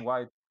have Yeah. gone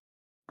wide.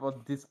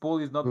 But this pull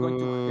is not going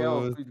to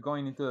help Uh, with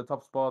going into the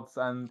top spots.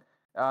 And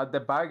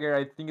the bagger,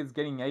 I think, is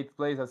getting eighth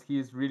place as he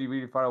is really,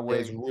 really far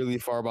is away. really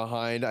far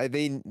behind.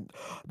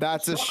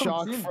 Shock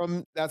on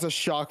team. That's a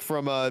shock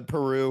from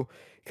Peru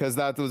because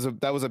that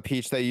was a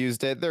peach they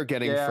used it. They're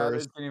getting Yeah,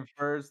 it's first. getting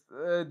first.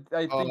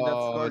 I think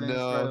that's Oh Gordon is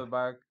right no. at the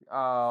back.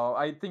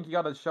 I think he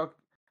got a shock.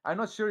 I'm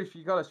not sure if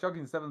he got a shock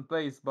in seventh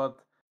place,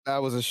 but That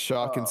was a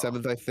shock in uh,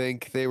 seventh, I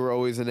think. They were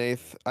always in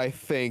eighth. I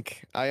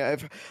think. I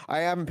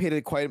haven't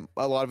paid quite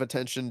a lot of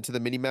attention to the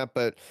mini map,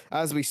 but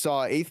as we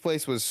saw, eighth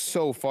place was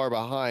so far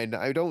behind.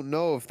 I don't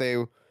know if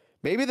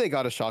maybe they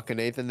got a shock in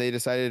eighth and they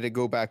decided to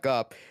go back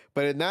up.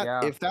 But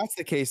yeah, if that's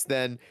the case,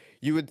 then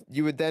you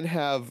would then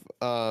have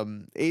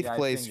eighth yeah, I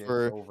place think it's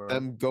for over.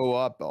 them go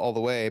up all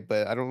the way,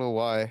 but I don't know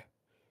why.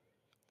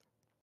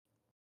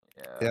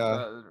 Yeah, Yeah.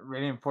 that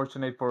really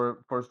unfortunate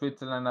for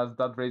Switzerland as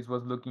that race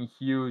was looking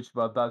huge,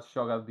 but that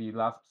shock at the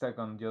last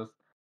second just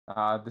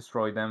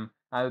destroyed them.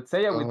 I'd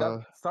say with that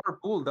Uh star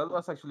pool, that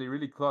was actually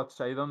really clutch.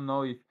 I don't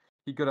know if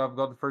he could have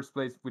got first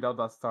place without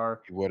that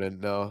star. you wouldn't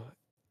know.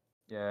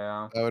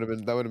 Yeah. That would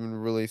have been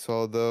really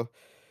solid though.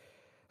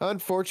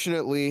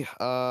 Unfortunately,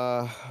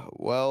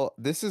 well,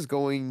 this is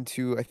going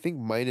to, I think,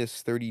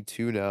 minus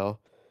 32 now.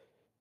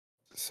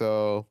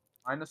 So,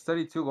 Minus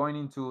 32 going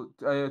into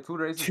 2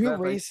 races two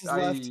left. races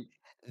left.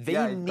 Yeah, They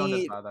I counted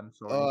need, bad. I'm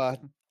sorry. uh,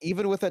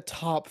 even with a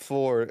top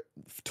four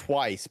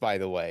twice, by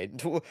the way.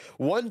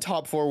 One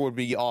top four would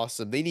be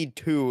awesome. They need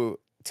two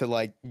to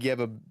like get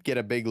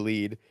a big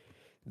lead.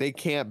 They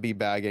can't be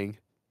bagging.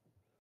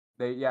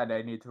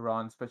 They need to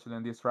run, especially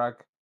on this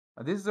track.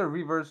 This is a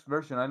reverse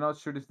version. I'm not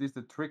sure this is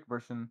the trick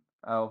version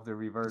of the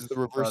This is the reverse,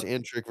 reverse but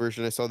and trick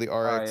version. I saw the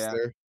RX yeah,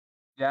 there.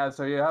 yeah.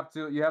 So you have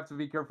to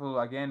be careful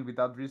again with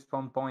that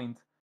respawn point,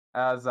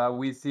 as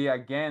we see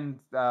again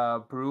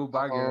Peru Oh,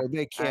 bagger,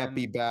 they can't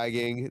be and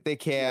bagging. They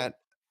yeah, can't.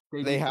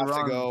 they They need to have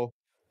to run. go.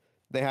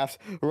 They have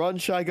to run,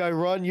 Shy Guy,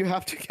 run. You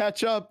have to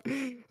catch up.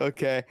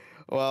 Okay.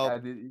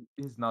 Well,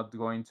 He's not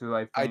going to.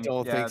 I I think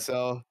don't think yeah.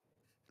 so.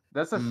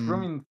 That's a Mm,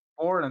 streaming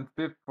fourth and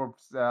fifth for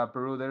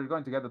Peru. They're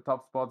going to get the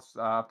top spots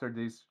after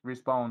this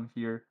respawn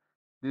here.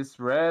 This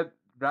red,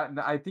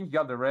 I think he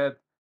got the red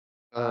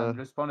uh, and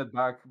respawned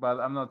back, but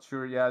I'm not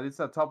sure. Yeah, it's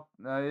a top.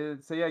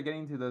 So yeah,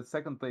 getting to the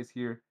second place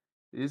here.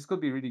 This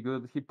could be really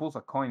good. He pulls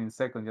a coin in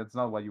second. That's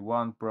not what you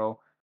want, bro.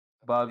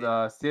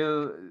 But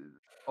still,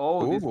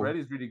 oh, this ooh, red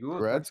is really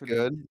good red's actually.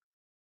 good.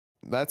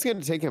 That's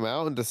gonna take him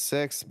out into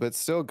six, but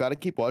still gotta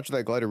keep watching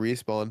that glider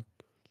respawn.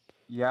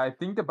 Yeah, I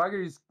think the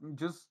bagger is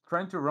just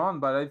trying to run,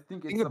 but I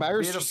think I think it's the a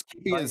bagger's bit of just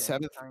keeping it in by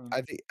seventh. time.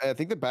 I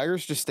think the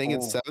bagger's just staying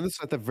in Oh, seventh.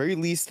 So at the very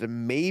least,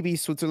 maybe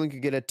Switzerland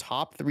could get a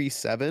top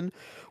 3-7,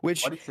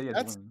 which what is Seiya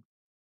that's doing?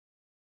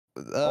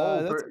 uh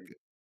Oh, that's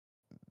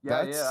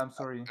yeah, yeah. that's I'm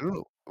sorry. I don't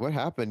know what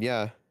happened.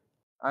 Yeah.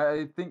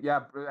 I think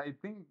yeah, I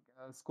think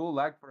school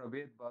lagged for a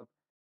bit, but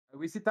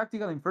we see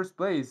tactical in first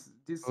place.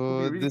 This could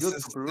be really This good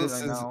for is Peru this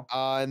right is now.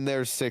 in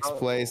their sixth Oh,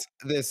 place.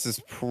 This is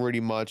pretty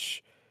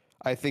much.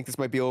 I think this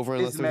might be over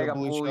unless this there's a mega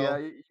blue pool, yeah, shell.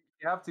 you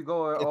have to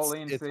go all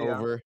in. It's Say yeah,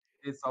 over.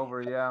 it's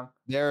over. Yeah,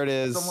 There it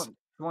is.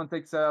 someone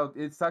takes out.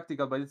 It's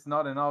tactical, but it's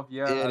not enough.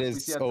 Yeah, It as we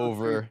see is a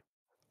over. two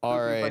All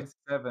three right. five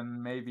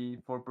seven maybe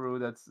for Peru.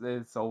 That's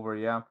it's over.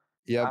 Yeah,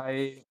 Yep.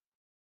 I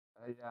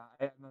yeah,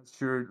 I'm not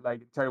sure,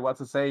 like, Terry, what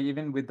to say.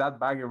 Even with that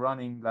bagger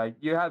running, like,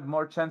 you had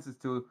more chances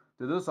to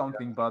do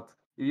something, but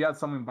if you had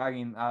someone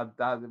bagging at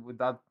that with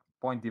that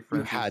point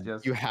You difference, it's had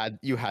just you had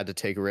you had to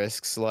take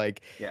risks.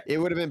 Like yeah, it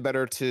would have been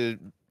better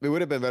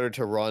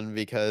to run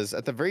because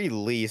at the very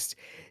least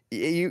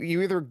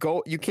you either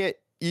go you can't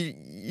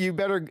you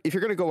better if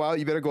you're gonna go out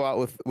you better go out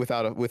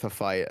with a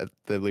fight at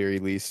the very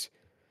least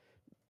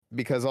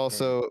because okay,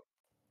 also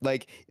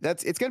like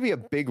it's gonna be a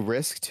big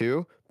risk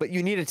too but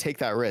you need to take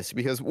that risk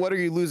because what are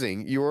you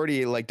losing you're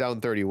already like down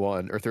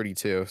 31 or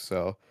 32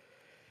 so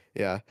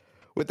yeah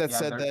with that yeah,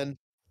 said then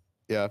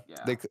yeah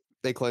yeah,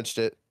 they clinched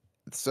it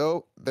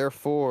So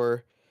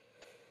therefore,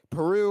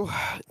 Peru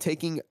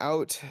taking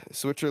out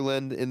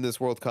Switzerland in this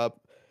World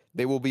Cup.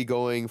 They will be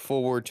going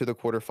forward to the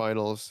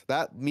quarterfinals.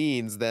 That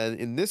means then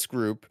in this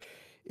group,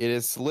 it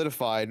is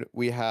solidified.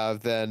 We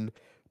have then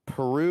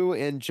Peru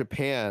and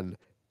Japan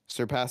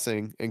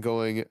surpassing and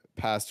going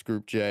past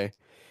Group J,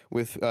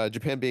 with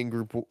Japan being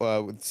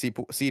with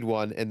seed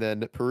one, and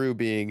then Peru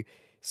being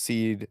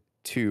seed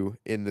two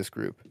in this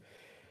group.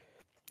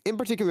 In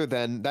particular,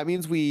 then, that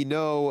means we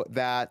know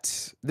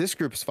that this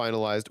group is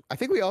finalized. I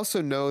think we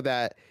also know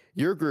that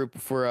your group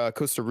for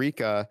Costa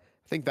Rica,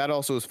 I think that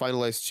also is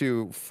finalized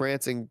too.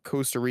 France and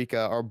Costa Rica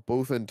are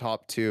both in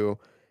top two,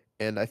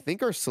 and I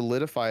think are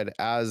solidified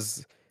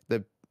as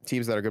the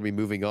teams that are going to be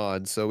moving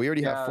on. So we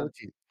already have Yeah,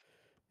 14.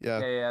 Yeah.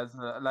 yeah,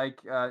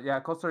 yes, yeah,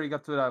 Costa Rica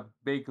took a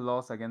big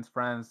loss against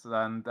France,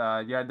 and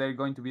yeah, they're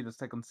going to be the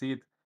second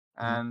seed,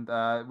 Mhm.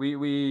 and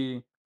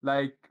we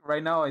like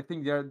right now. I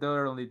think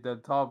they're only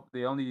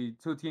the only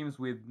two teams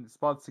with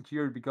spots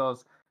secured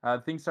because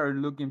things are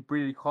looking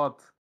pretty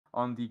hot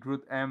on the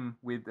Group M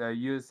with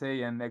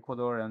USA and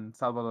Ecuador and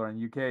Salvador and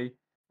UK,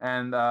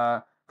 and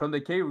from the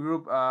K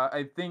group,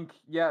 I think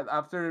yeah,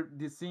 after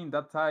this seeing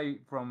that tie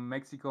from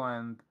Mexico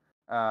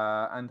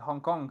and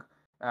Hong Kong,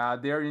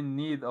 they're in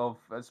need of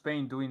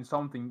Spain doing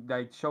something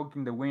like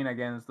choking the win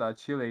against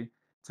Chile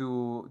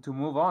to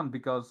move on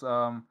because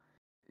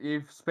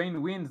if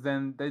Spain wins,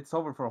 then it's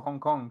over for Hong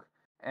Kong.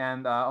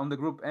 And on the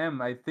Group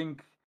M, I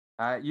think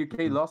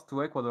UK Mhm. lost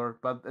to Ecuador,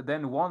 but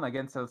then won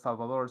against El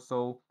Salvador.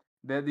 So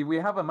we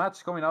have a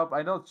match coming up.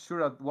 I'm not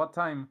sure at what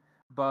time,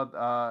 but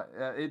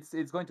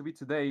it's going to be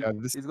today. Yeah.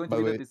 This, It's going to by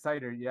the be the way,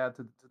 decider. Yeah,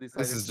 to this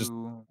decider is just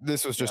to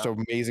this was just yeah.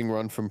 an amazing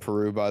run from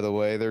Peru. By the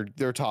way,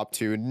 they're top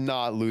two,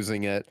 not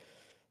losing it.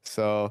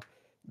 So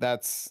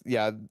that's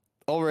yeah.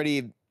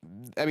 Already,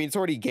 I mean, it's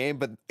already game,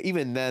 but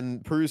even then,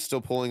 Peru's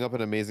still pulling up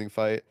an amazing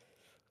fight.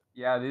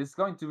 Yeah, this is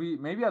going to be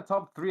maybe a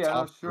top three. I'm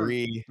Top not sure.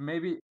 three.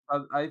 Maybe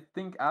I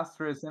think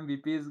Astres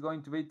MVP is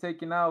going to be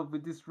taken out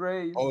with this Oh,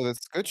 race.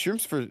 that's good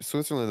troops for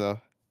Switzerland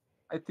though.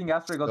 I think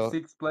Astra got So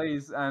sixth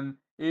place, and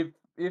if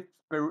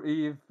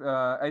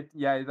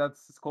yeah,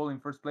 that's Skull in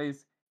first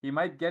place, he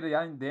might get the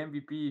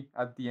MVP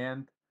at the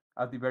end,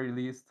 at the very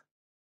least.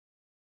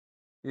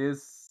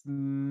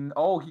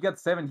 Oh, he got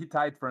seven. He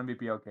tied for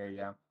MVP. Okay,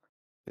 yeah.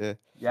 yeah.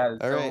 Yeah,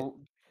 All right. so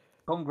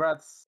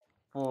congrats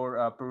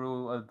for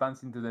Peru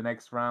advancing to the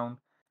next round.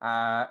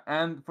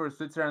 And for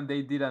Switzerland,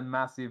 they did a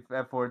massive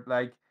effort.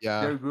 Like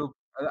Yeah. their group,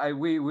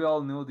 we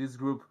all knew this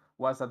group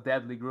was a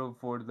deadly group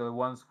for the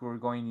ones who were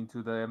going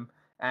into them.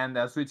 And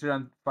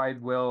Switzerland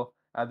fight well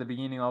at the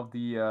beginning of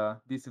the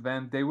this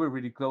event. They were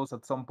really close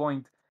at some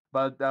point,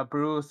 but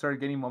Peru started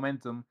getting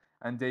momentum,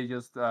 and they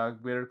just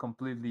were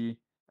completely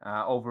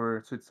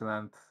over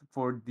Switzerland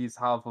for this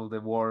half of the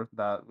war,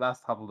 the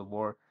last half of the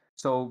war.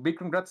 So big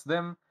congrats to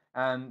them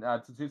and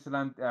to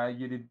Switzerland.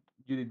 You did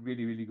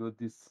really good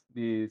They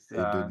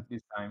did.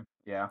 this time.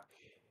 Yeah.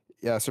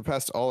 Yeah,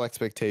 surpassed all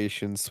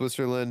expectations.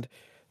 Switzerland,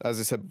 as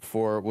I said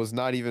before, was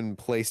not even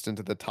placed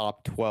into the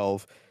top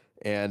 12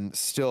 and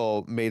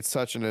still made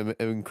such an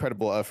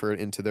incredible effort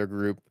into their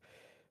group.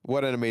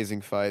 What an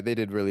amazing fight. They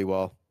did really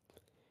well.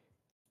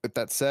 With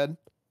that said,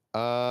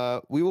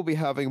 we will be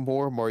having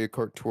more Mario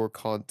Kart Tour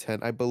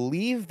content. I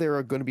believe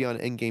they're going to be on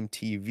Endgame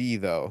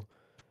TV though.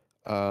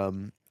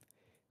 Um,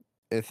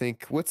 I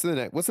think what's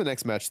the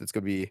next match that's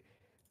going to be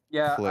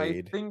Yeah,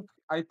 played?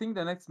 I think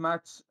the next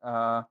match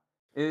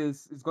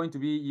is going to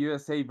be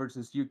USA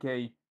versus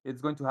UK.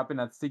 It's going to happen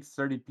at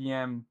 6:30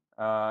 p.m.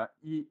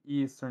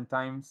 Eastern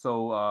time.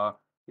 So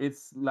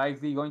it's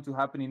likely going to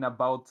happen in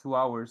about 2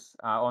 hours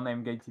on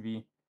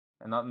MKTV,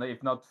 and not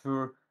if not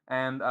sure.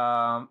 And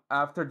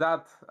after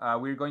that,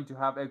 we're going to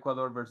have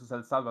Ecuador versus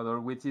El Salvador,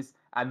 which is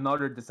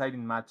another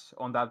deciding match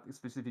on that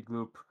specific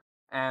group.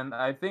 And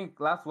I think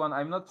last one,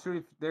 I'm not sure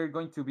if they're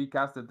going to be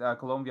casted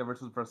Colombia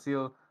versus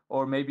Brazil,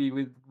 or maybe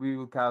we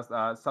will cast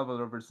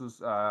Salvador versus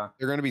They're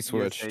going to be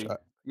switched. USA.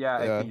 Yeah,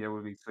 I Yeah, think there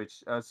will be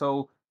switch.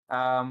 So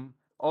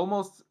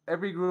almost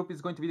every group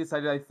is going to be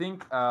decided. I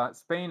think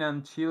Spain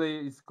and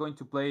Chile is going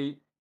to play.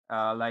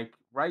 Like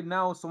right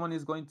now, someone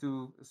is going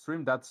to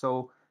stream that.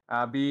 So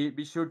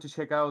be sure to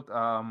check out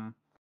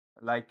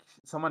like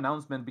some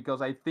announcement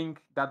because I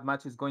think that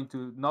match is going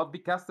to not be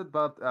casted,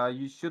 but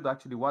you should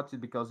actually watch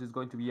it because it's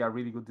going to be a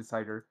really good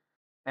decider.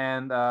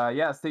 And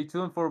yeah, stay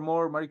tuned for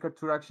more Mario Kart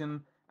Tour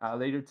action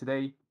later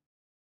today.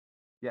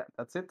 Yeah,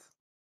 that's it.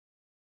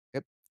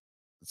 yep,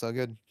 it's all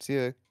good. See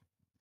ya.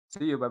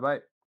 See you. Bye bye.